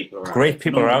 Phenomenal people are out Great there.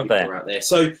 people are out there.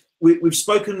 So we've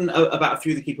spoken about a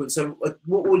few of the key points. So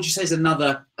what would you say is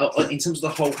another, in terms of the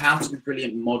whole How to Be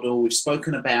Brilliant model, we've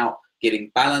spoken about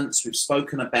getting balance, we've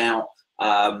spoken about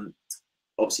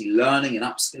obviously learning and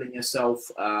upskilling yourself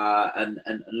and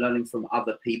learning from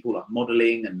other people, like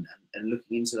modeling and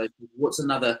looking into those. What's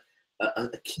another a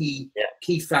key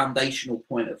foundational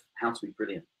point of How to Be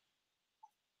Brilliant?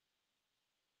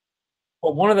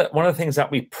 Well, one of the things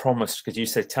that we promised, because you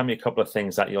said, tell me a couple of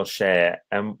things that you'll share.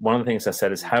 And one of the things I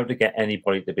said is how to get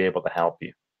anybody to be able to help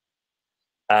you.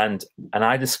 And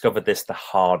I discovered this the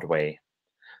hard way.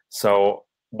 So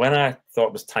when I thought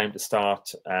it was time to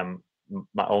start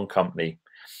my own company,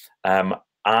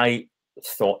 I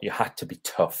thought you had to be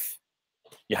tough.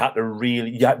 You had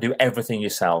to do everything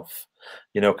yourself.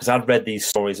 You know, because I'd read these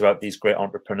stories about these great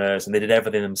entrepreneurs and they did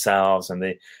everything themselves and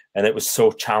it was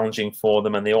so challenging for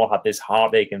them and they all had this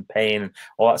heartache and pain and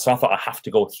all that. So I thought I have to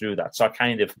go through that. So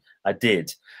I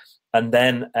did. And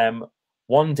then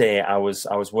one day I was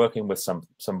working with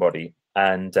somebody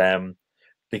and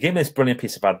they gave me this brilliant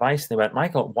piece of advice. They went,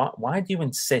 Michael, why do you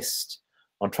insist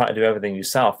on trying to do everything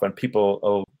yourself when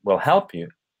people will help you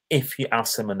if you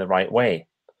ask them in the right way?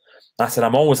 And I said,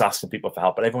 I'm always asking people for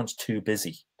help, but everyone's too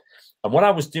busy. And what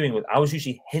I was doing was I was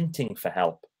usually hinting for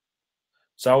help.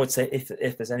 So I would say,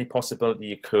 if there's any possibility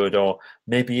you could, or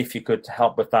maybe if you could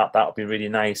help with that, that would be really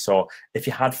nice. Or if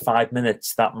you had 5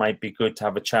 minutes, that might be good to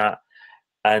have a chat.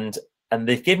 And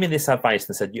they gave me this advice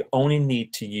and said, you only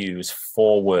need to use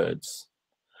 4 words.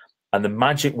 And the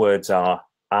magic words are,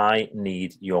 I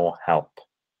need your help.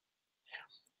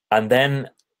 And then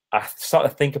I started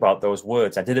to think about those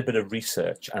words. I did a bit of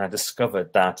research and I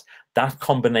discovered that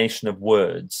combination of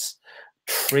words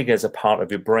triggers a part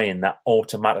of your brain that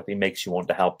automatically makes you want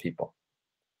to help people.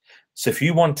 So if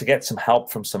you want to get some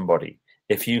help from somebody,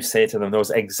 if you say to them those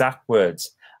exact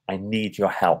words, I need your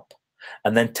help,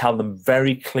 and then tell them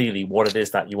very clearly what it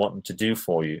is that you want them to do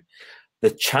for you,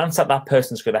 the chance that that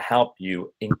person's going to help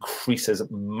you increases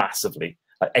massively,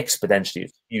 like exponentially.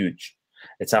 It's huge.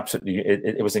 It's absolutely,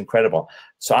 it was incredible.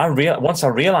 So once I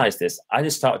realized this, I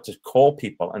just started to call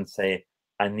people and say,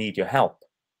 I need your help.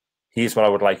 Here's what I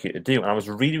would like you to do. And I was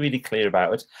really, really clear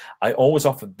about it. I always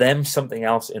offered them something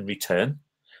else in return.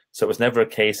 So it was never a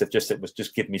case of it was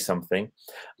just give me something.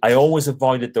 I always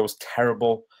avoided those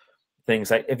terrible things.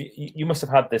 Like if you must have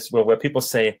had this where people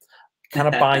say, can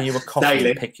I buy you a coffee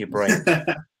and pick your brain?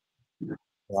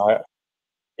 Right?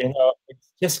 You know,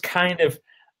 it's just kind of,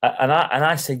 and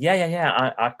I say,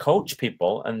 yeah. I coach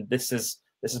people, and this is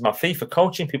my fee for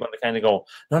coaching people. And they kind of go,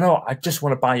 no, I just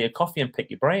want to buy you a coffee and pick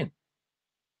your brain.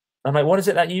 I'm like, what is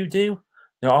it that you do?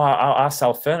 You know, I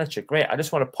sell furniture. Great. I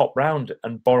just want to pop round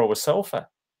and borrow a sofa.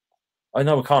 I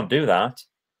know we can't do that.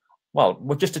 Well,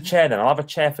 just a chair then. I'll have a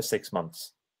chair for 6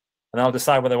 months, and I'll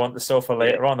decide whether I want the sofa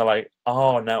later on. They're like,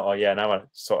 oh no, oh yeah, now I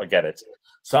sort of get it.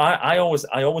 So I always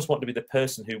want to be the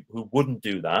person who wouldn't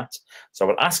do that. So I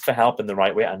would ask for help in the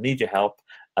right way. I need your help.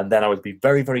 And then I would be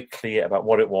very, very clear about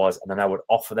what it was. And then I would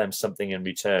offer them something in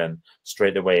return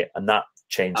straight away. And that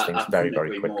changed things very,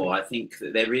 very quickly. I think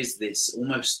that there is this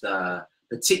almost,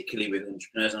 particularly with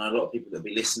entrepreneurs, and a lot of people that will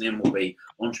be listening will be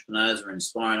entrepreneurs or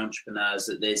inspiring entrepreneurs,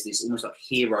 that there's this almost like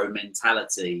hero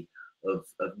mentality of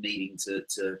needing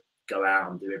to go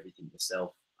out and do everything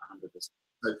yourself 100%.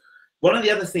 So one of the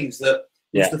other things that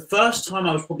was the first time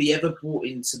I was probably ever brought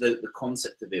into the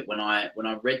concept of it, when I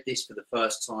read this for the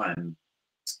first time,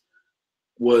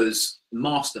 was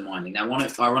masterminding. Now,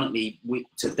 ironically,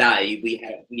 today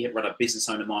we have run a business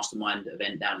owner mastermind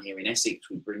event down here in Essex.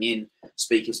 We bring in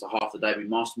speakers for half the day, we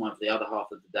mastermind for the other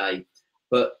half of the day.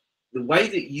 But the way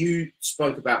that you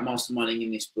spoke about masterminding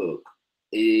in this book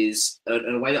is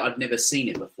in a way that I'd never seen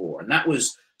it before, and that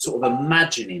was sort of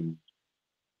imagining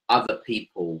other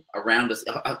people around us.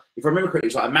 If I remember correctly,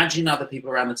 it was like imagining other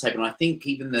people around the table. And I think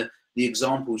even the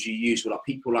examples you used were like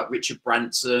people like Richard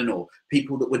Branson or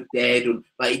people that were dead, or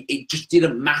like it just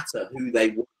didn't matter who they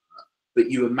were, but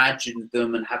you imagined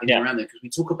them and having them around them. Because we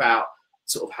talk about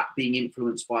sort of being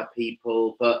influenced by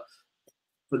people, but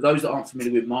for those that aren't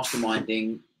familiar with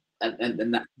masterminding,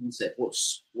 and that concept?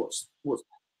 What's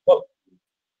Well,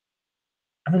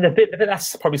 I mean, a bit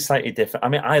that's probably slightly different. I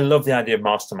mean, I love the idea of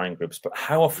mastermind groups, but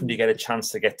how often do you get a chance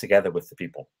to get together with the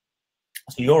people?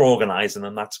 So you're organising,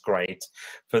 and that's great.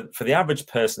 For the average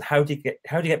person, how do you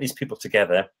get these people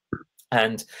together?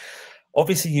 And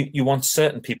obviously, you want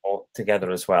certain people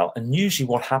together as well. And usually,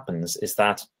 what happens is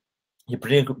that you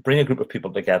bring a group of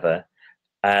people together,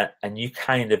 and you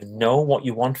kind of know what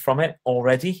you want from it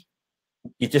already.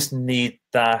 You just need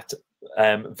that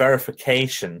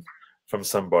verification from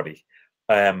somebody.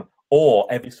 Or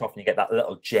every so often you get that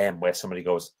little gem where somebody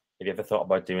goes, have you ever thought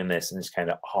about doing this? And it's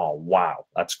kind of, oh, wow,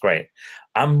 that's great.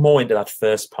 I'm more into that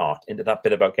first part, into that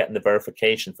bit about getting the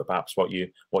verification for perhaps what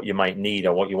you might need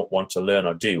or what you want to learn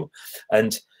or do.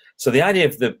 And so the idea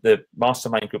of the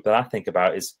mastermind group that I think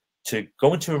about is to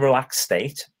go into a relaxed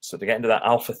state, so to get into that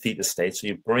alpha theta state, so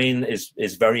your brain is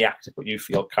very active, but you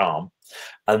feel calm.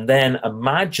 And then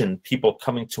imagine people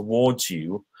coming towards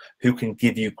you who can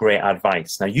give you great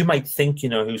advice. Now, you might think you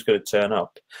know who's going to turn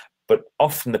up, but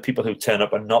often the people who turn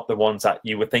up are not the ones that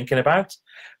you were thinking about,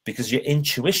 because your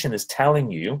intuition is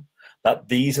telling you that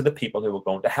these are the people who are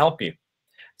going to help you.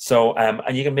 So,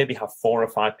 and you can maybe have 4 or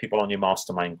 5 people on your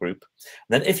mastermind group.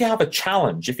 And then if you have a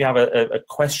challenge, if you have a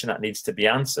question that needs to be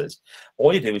answered,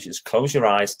 all you do is just close your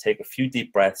eyes, take a few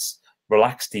deep breaths,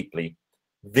 relax deeply,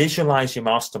 visualize your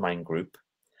mastermind group,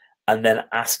 and then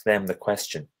ask them the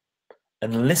question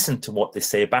and listen to what they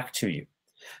say back to you.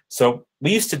 So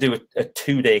we used to do a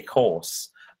 2-day course,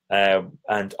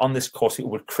 and on this course, we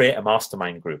would create a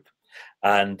mastermind group.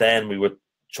 And then we would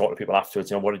talk to people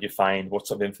afterwards, you know, what did you find? What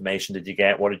sort of information did you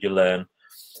get? What did you learn?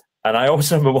 And I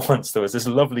also remember once there was this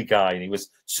lovely guy, and he was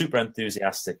super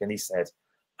enthusiastic, and he said,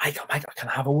 Michael, can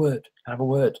I have a word? Can I have a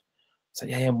word? I said,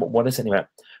 yeah, what is it? And he went,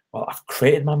 well, I've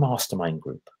created my mastermind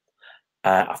group.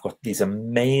 I've got these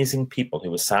amazing people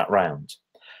who were sat around.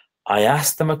 I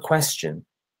asked them a question,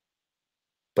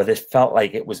 but it felt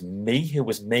like it was me who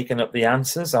was making up the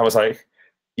answers. I was like,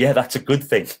 yeah, that's a good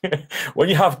thing. When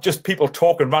you have just people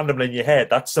talking randomly in your head,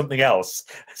 that's something else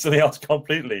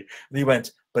completely. And he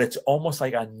went, but it's almost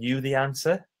like I knew the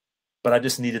answer, but I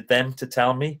just needed them to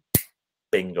tell me.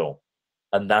 Bingo.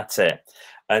 And that's it.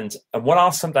 And what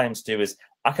I'll sometimes do is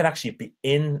I can actually be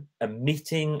in a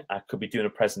meeting, I could be doing a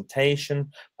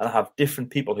presentation, and I have different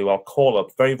people who I'll call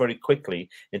up very, very quickly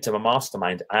into my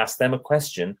mastermind. I ask them a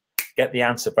question, get the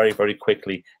answer very, very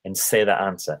quickly, and say that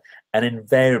answer. And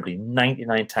invariably,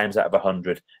 99 times out of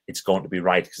 100, it's going to be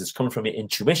right, because it's coming from your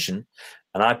intuition.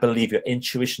 And I believe your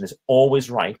intuition is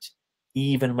always right,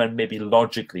 even when maybe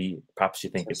logically, perhaps you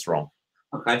think it's wrong.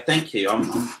 Okay, thank you.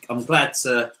 I'm glad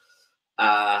to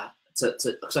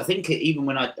because I think even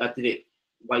when I did it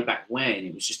way back when,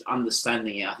 it was just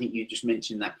understanding it. I think you just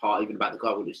mentioned that part even about the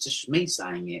guy. Well, it's just me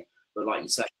saying it, but like you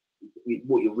say,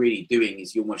 what you're really doing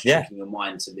is you're almost tricking your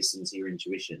mind to listen to your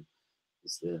intuition.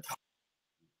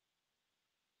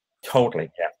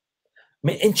 Totally, yeah. I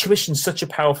mean, intuition is such a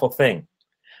powerful thing.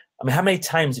 I mean, how many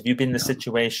times have you been in a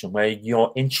situation where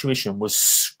your intuition was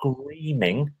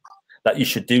screaming that you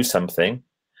should do something,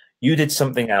 you did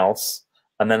something else,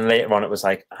 and then later on it was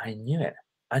like, I knew it.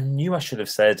 I knew I should have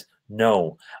said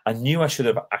no. I knew I should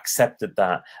have accepted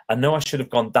that. I know I should have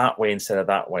gone that way instead of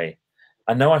that way.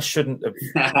 I know I shouldn't have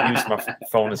used my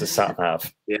phone as a sat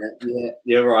nav. Yeah,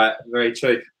 you're right. Very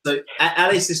true. So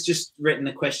Alice has just written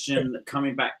a question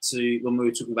coming back to when we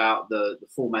were talking about the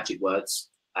 4 magic words.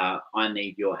 I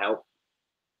need your help.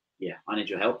 Yeah, I need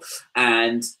your help.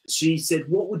 And she said,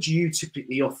 what would you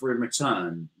typically offer in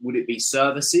return? Would it be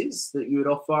services that you would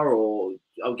offer, or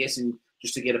I'm guessing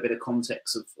just to get a bit of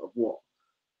context of what?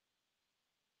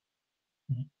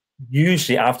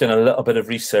 Usually I've done a little bit of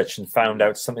research and found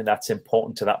out something that's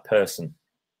important to that person.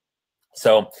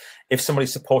 So if somebody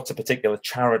supports a particular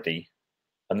charity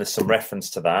and there's some reference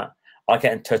to that, I'll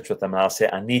get in touch with them and I'll say,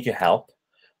 I need your help.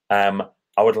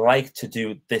 I would like to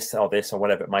do this or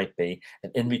whatever it might be.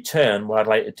 And in return, what I'd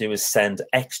like to do is send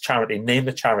X charity, name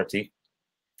the charity,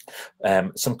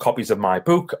 some copies of my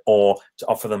book, or to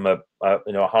offer them a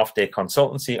half-day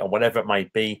consultancy or whatever it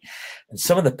might be. And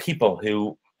some of the people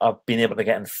who I've been able to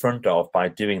get in front of by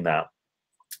doing that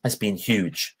has been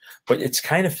huge. But it's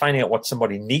kind of finding out what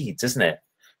somebody needs, isn't it?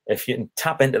 If you can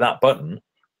tap into that button,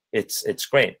 it's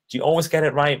great. Do you always get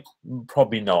it right?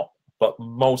 Probably not. But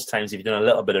most times, if you've done a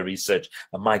little bit of research,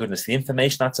 and my goodness, the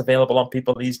information that's available on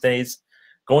people these days,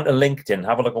 go into LinkedIn,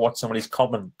 have a look at what somebody's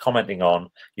commenting on.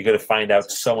 You're going to find out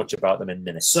so much about them in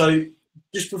minutes. So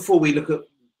just before we look at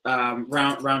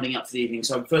rounding up for the evening,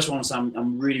 so first of all,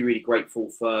 I'm really, really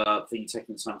grateful for you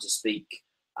taking the time to speak,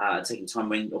 taking time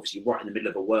when obviously you're right in the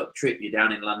middle of a work trip, you're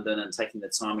down in London, and taking the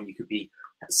time when you could be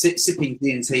sipping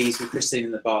D&Ts with Christine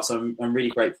in the bar. So I'm really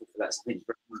grateful for that. So thank you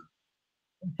very much.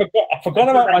 I forgot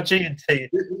about my G&T.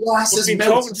 We've been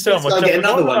talking so much. I'll get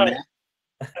another one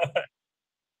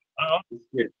now.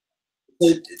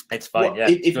 So, it's fine, yeah.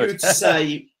 If you were to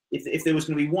say, if there was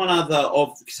going to be one other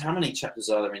of, because how many chapters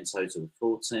are there in total?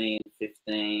 14,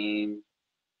 15?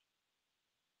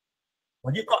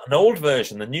 Well, you've got an old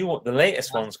version. The new one, the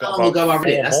latest one's got about four more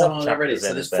That's how long I read it. chapters So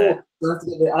in there's there.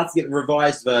 four. I have to get the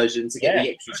revised version to get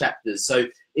the extra chapters. So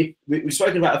if we've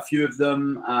spoken about a few of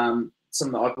them,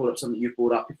 some that I brought up, some that you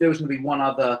brought up. If there was going to be one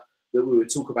other that we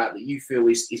would talk about that you feel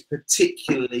is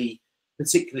particularly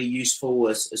useful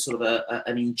as sort of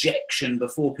an injection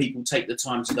before people take the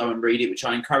time to go and read it, which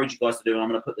I encourage you guys to do, and I'm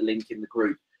going to put the link in the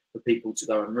group for people to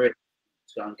go and read,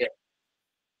 to go and get.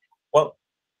 Well,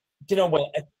 do you know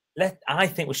what? I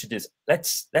think we should do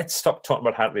this. Let's stop talking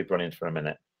about how to be brilliant for a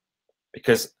minute,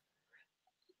 because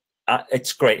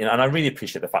it's great, and I really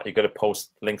appreciate the fact you've got to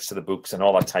post links to the books and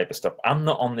all that type of stuff. I'm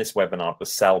not on this webinar to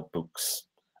sell books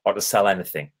or to sell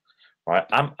anything, right?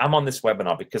 I'm on this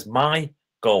webinar because my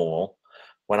goal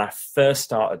when I first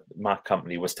started my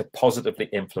company was to positively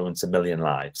influence 1 million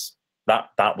lives.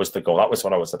 That was the goal. That was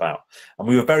what I was about. And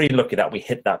we were very lucky that we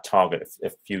hit that target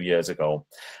a few years ago.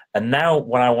 And now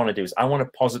what I want to do is I want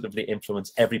to positively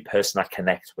influence every person I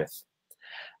connect with.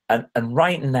 And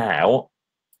right now,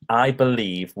 I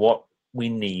believe what we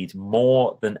need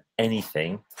more than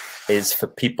anything is for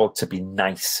people to be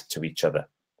nice to each other.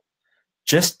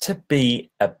 Just to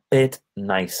be a bit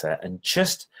nicer, and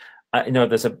just you know,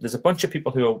 there's a bunch of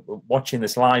people who are watching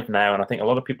this live now, and I think a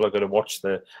lot of people are going to watch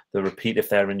the repeat if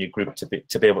they're in your group to be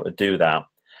able to do that.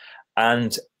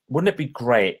 And wouldn't it be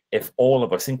great if all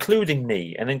of us, including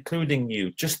me and including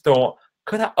you, just thought,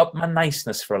 could I up my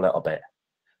niceness for a little bit?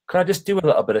 Could I just do a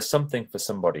little bit of something for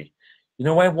somebody? You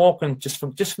know, we're walking just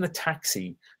from the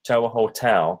taxi to our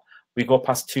hotel. We go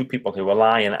past 2 people who are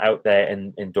lying out there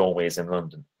in doorways in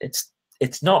London. It's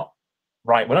not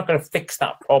right. We're not going to fix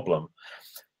that problem.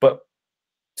 But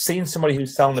seeing somebody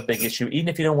who's selling a big issue, even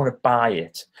if you don't want to buy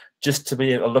it, just to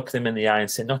be able to look them in the eye and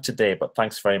say, not today, but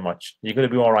thanks very much. You're going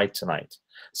to be all right tonight.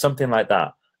 Something like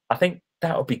that. I think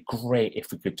that would be great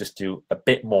if we could just do a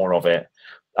bit more of it.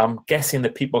 I'm guessing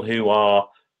the people who are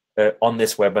on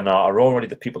this webinar are already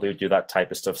the people who do that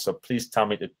type of stuff. So please tell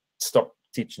me to stop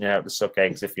teaching you how to suck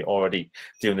eggs if you're already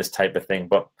doing this type of thing.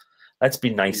 But let's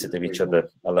be nicer to each other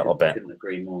a little bit. I couldn't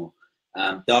agree more.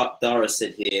 Dara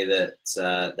said here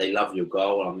that they love your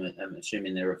goal. I'm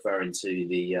assuming they're referring to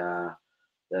the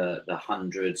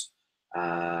 100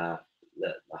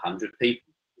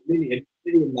 people. Million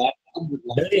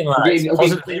lives.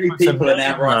 People are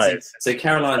now writing. So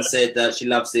Caroline said she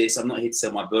loves this. I'm not here to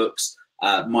sell my books.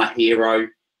 My hero,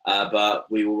 but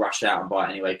we will rush out and buy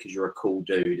it anyway because you're a cool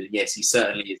dude. And yes, he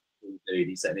certainly is a cool dude.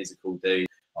 He certainly is a cool dude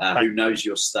who knows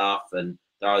your stuff. And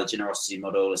the generosity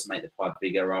model is to make the pie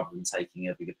bigger rather than taking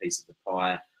a bigger piece of the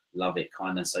pie. Love it,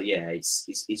 kind of. So yeah,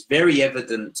 it's very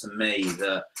evident to me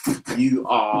that you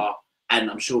are,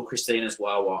 and I'm sure Christine as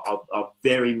well, are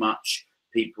very much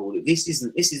people. This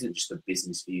isn't just a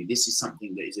business for you. This is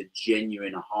something that is a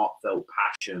genuine, heartfelt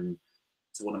passion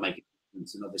to want to make a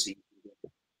difference. And obviously,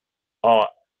 oh,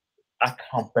 I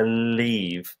can't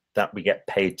believe that we get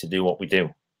paid to do what we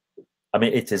do. I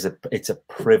mean, it's a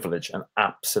privilege, an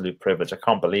absolute privilege. I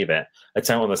can't believe it. It's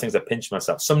one of those things I pinch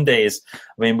myself. Some days, I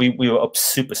mean, we were up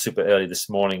super early this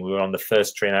morning. We were on the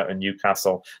first train out in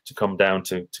Newcastle to come down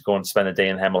to go and spend a day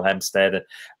in Hemel Hempstead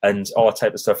and all that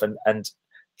type of stuff. And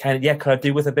kind of, yeah, could I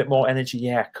do with a bit more energy?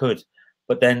 Yeah, I could.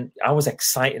 But then I was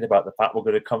excited about the fact we're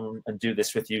going to come and do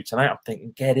this with you tonight. I'm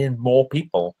thinking, get in more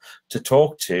people to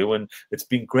talk to, and it's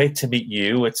been great to meet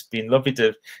you. It's been lovely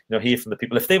to hear from the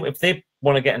people. If they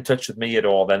want to get in touch with me at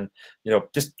all, then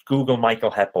just Google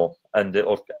Michael Heppell, and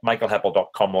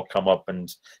michaelheppell.com will come up, and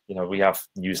we have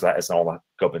newsletters and all that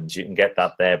gubbins. You can get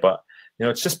that there, but.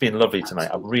 It's just been lovely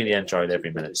tonight. I've really enjoyed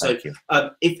every minute. Thank you.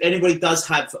 If anybody does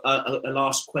have a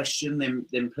last question,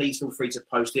 then please feel free to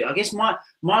post it. I guess my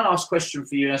last question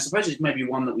for you, and I suppose it's maybe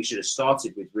one that we should have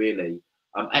started with, really.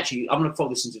 Actually, I'm going to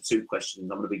fold this into 2 questions.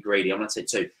 I'm going to be greedy. I'm going to say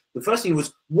 2. The first thing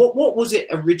was, what was it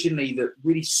originally that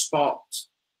really sparked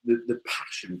the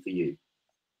passion for you?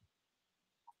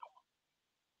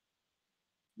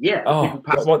 Yeah.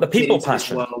 The people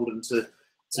passion. World and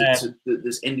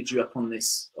that's ended you up on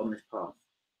this path.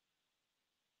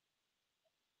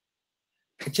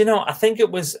 Do you know, I think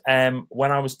it was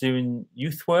when I was doing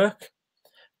youth work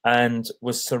and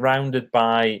was surrounded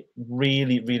by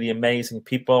really amazing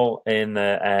people in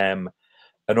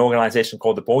an organization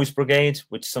called the Boys Brigade,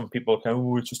 which some people go,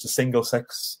 oh, it's just a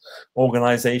single-sex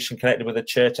organization connected with the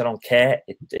church. I don't care.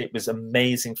 It was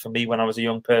amazing for me when I was a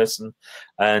young person,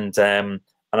 and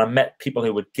I met people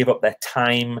who would give up their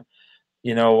time.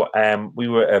 You know, we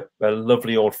were at a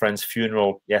lovely old friend's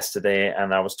funeral yesterday,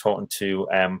 and I was talking to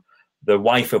the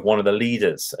wife of one of the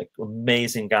leaders, an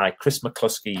amazing guy, Chris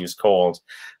McCluskey, he was called,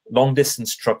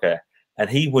 long-distance trucker. And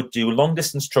he would do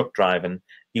long-distance truck driving.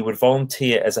 He would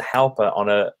volunteer as a helper on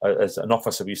as an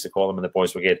officer, we used to call them in the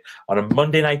Boys Brigade, on a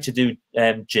Monday night to do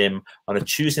gym. On a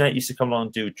Tuesday night, he used to come along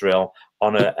and do drill.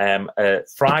 On a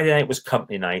Friday night was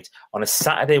company night. On a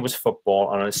Saturday was football.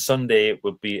 On a Sunday it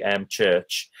would be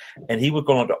church. And he would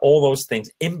go on to all those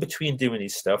things in between doing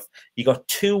his stuff. He got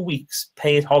 2 weeks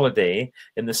paid holiday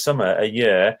in the summer a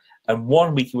year. And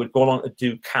 1 week he would go along to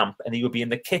do camp, and he would be in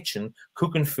the kitchen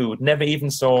cooking food, never even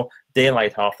saw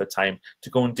daylight half the time to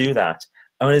go and do that.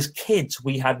 And as kids,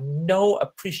 we had no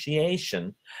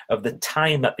appreciation of the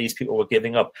time that these people were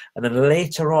giving up. And then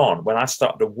later on, when I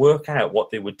started to work out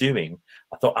what they were doing,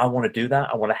 I thought, I want to do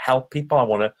that. I want to help people. I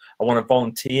want to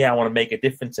volunteer. I want to make a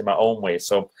difference in my own way.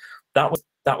 So that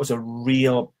was a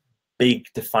real big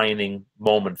defining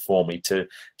moment for me to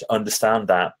understand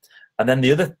that. And then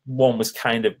the other one was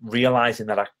kind of realizing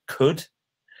that I could,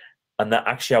 and that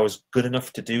actually I was good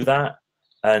enough to do that.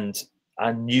 And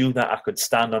I knew that I could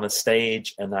stand on a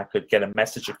stage and I could get a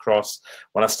message across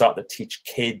when I started to teach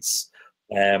kids.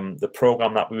 The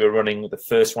program that we were running, the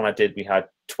first one I did, we had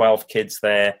 12 kids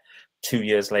there. 2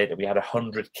 years later, we had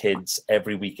 100 kids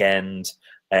every weekend,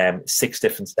 6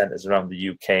 different centres around the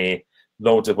UK,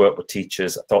 loads of work with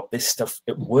teachers. I thought, this stuff,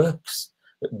 it works.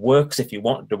 It works if you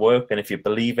want it to work, and if you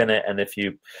believe in it, and if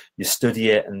you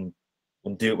study it and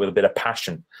do it with a bit of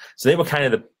passion. So they were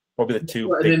kind of probably the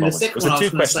two big moments. It was the two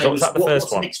questions. What was that the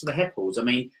first one? What's next for the Heppels? I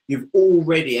mean, you've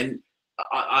already, and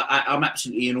I'm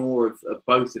absolutely in awe of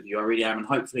both of you. I really am, and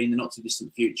hopefully in the not too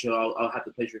distant future, I'll have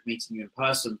the pleasure of meeting you in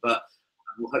person. But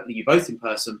well, hopefully you both in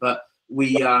person. But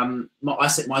I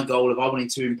set my goal of I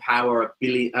wanted to empower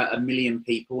a million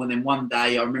people, and then one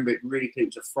day I remember it really clear.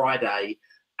 It was a Friday.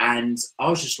 And I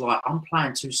was just like, I'm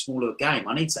playing too small of a game.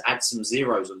 I need to add some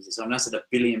zeros on this. I mean, I said 1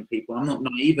 billion people. I'm not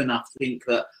naive enough to think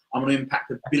that I'm going to impact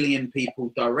 1 billion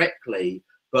people directly.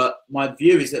 But my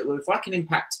view is that, well, if I can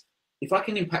impact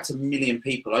 1 million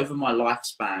people over my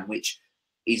lifespan, which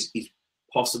is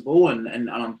possible, and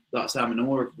I'm, like I say, I'm in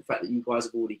awe of the fact that you guys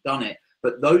have already done it.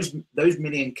 But those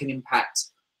million can impact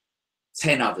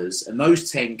 10 others, and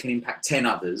those 10 can impact 10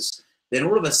 others. Then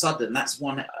all of a sudden, that's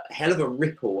one hell of a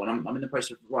ripple. And I'm in the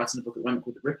process of writing a book at the moment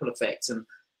called The Ripple Effect. And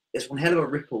it's one hell of a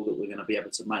ripple that we're going to be able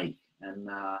to make. And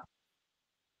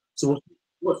so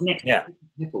what's next? Yeah.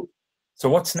 So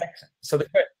what's next? So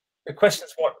the question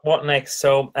is what next?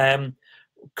 So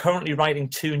currently writing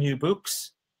 2 new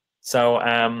books. So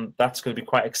that's going to be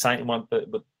quite exciting one. But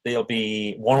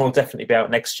one will definitely be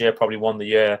out next year, probably one the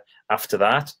year after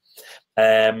that.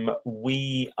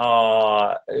 We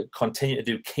are continuing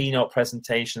to do keynote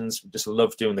presentations. We just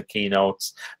love doing the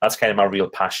keynotes. That's kind of my real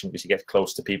passion, because you get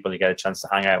close to people, you get a chance to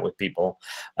hang out with people,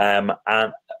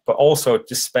 but also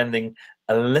just spending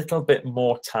a little bit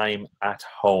more time at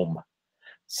home.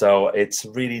 So it's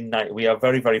really nice. We are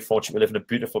very, very fortunate. We live in a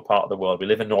beautiful part of the world. We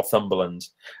live in Northumberland,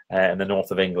 in the north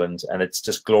of England, and it's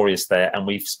just glorious there. And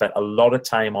we've spent a lot of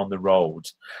time on the road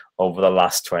over the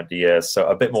last 20 years. So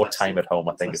a bit more time at home,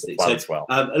 I think, is the plan as well.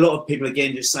 A lot of people,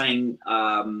 again, just saying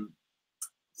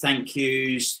thank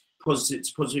yous,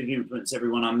 positive influence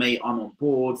everyone I meet. I'm on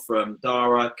board. From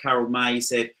Dara. Carol May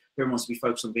said, everyone wants to be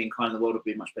focused on being kind in the world would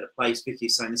be a much better place. Vicky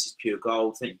is saying, this is pure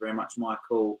gold. Thank you very much,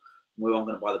 Michael. I'm going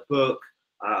to buy the book.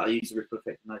 I use the ripple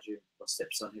effect, and as you my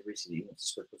stepson who recently wants to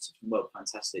spread positive world.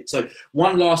 Fantastic. So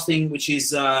one last thing, which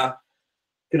is going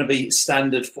to be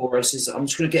standard for us, is I'm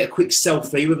just going to get a quick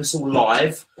selfie with us all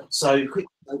live. So quick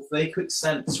selfie,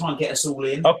 try and get us all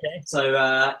in. Okay.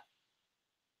 So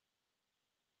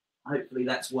hopefully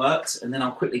that's worked, and then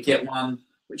I'll quickly get one,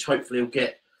 which hopefully will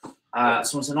get.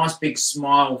 So it's a nice big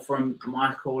smile from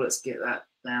Michael. Let's get that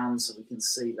down so we can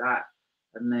see that,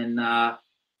 and then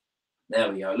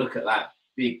there we go. Look at that.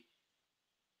 Big,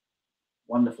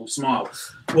 wonderful smile.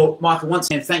 Well, Michael, once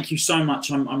again, thank you so much.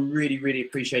 I'm really, really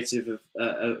appreciative of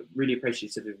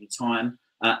your time.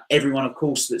 Everyone, of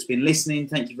course, that's been listening,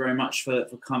 thank you very much for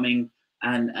coming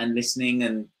and listening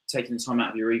and taking the time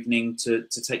out of your evening to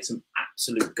take some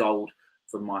absolute gold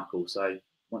from Michael. So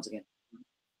once again,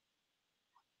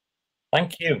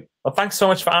 thank you. Well, thanks so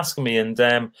much for asking me, and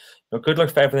good luck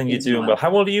for everything you're doing. Well,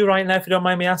 how old are you right now, if you don't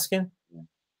mind me asking?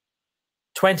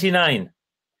 29.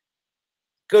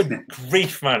 Good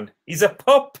grief, man. He's a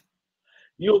pup.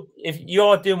 if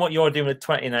you're doing what you're doing at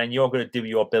 29, you're going to do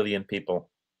your billion people.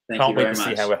 Can't wait to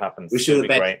see how it happens. Wish you all the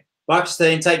best. Great. Bye,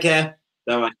 Christine. Take care.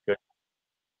 Bye. Good.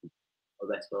 All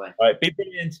the best. Bye. All right. Be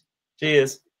brilliant.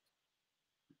 Cheers.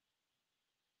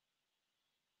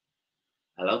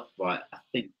 Hello. Right. I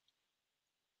think.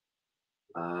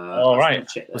 All right.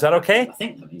 Was that okay? I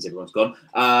think that means everyone's gone.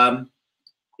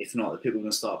 If not, the people are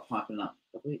going to start piping up.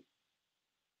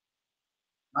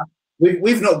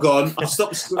 We've not gone. I've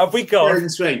stopped. Have we gone? The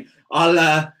screen.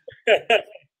 I'll.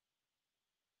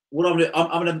 What I'm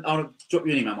gonna drop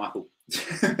you an email, Michael.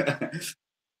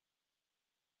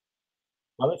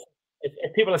 Well,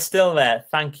 if people are still there,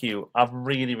 thank you. I've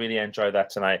really, really enjoyed that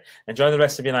tonight. Enjoy the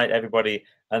rest of your night, everybody,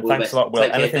 and thanks a lot, Will.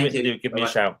 Anything we can do, give me a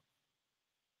shout.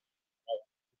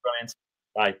 Brilliant.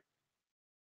 Bye.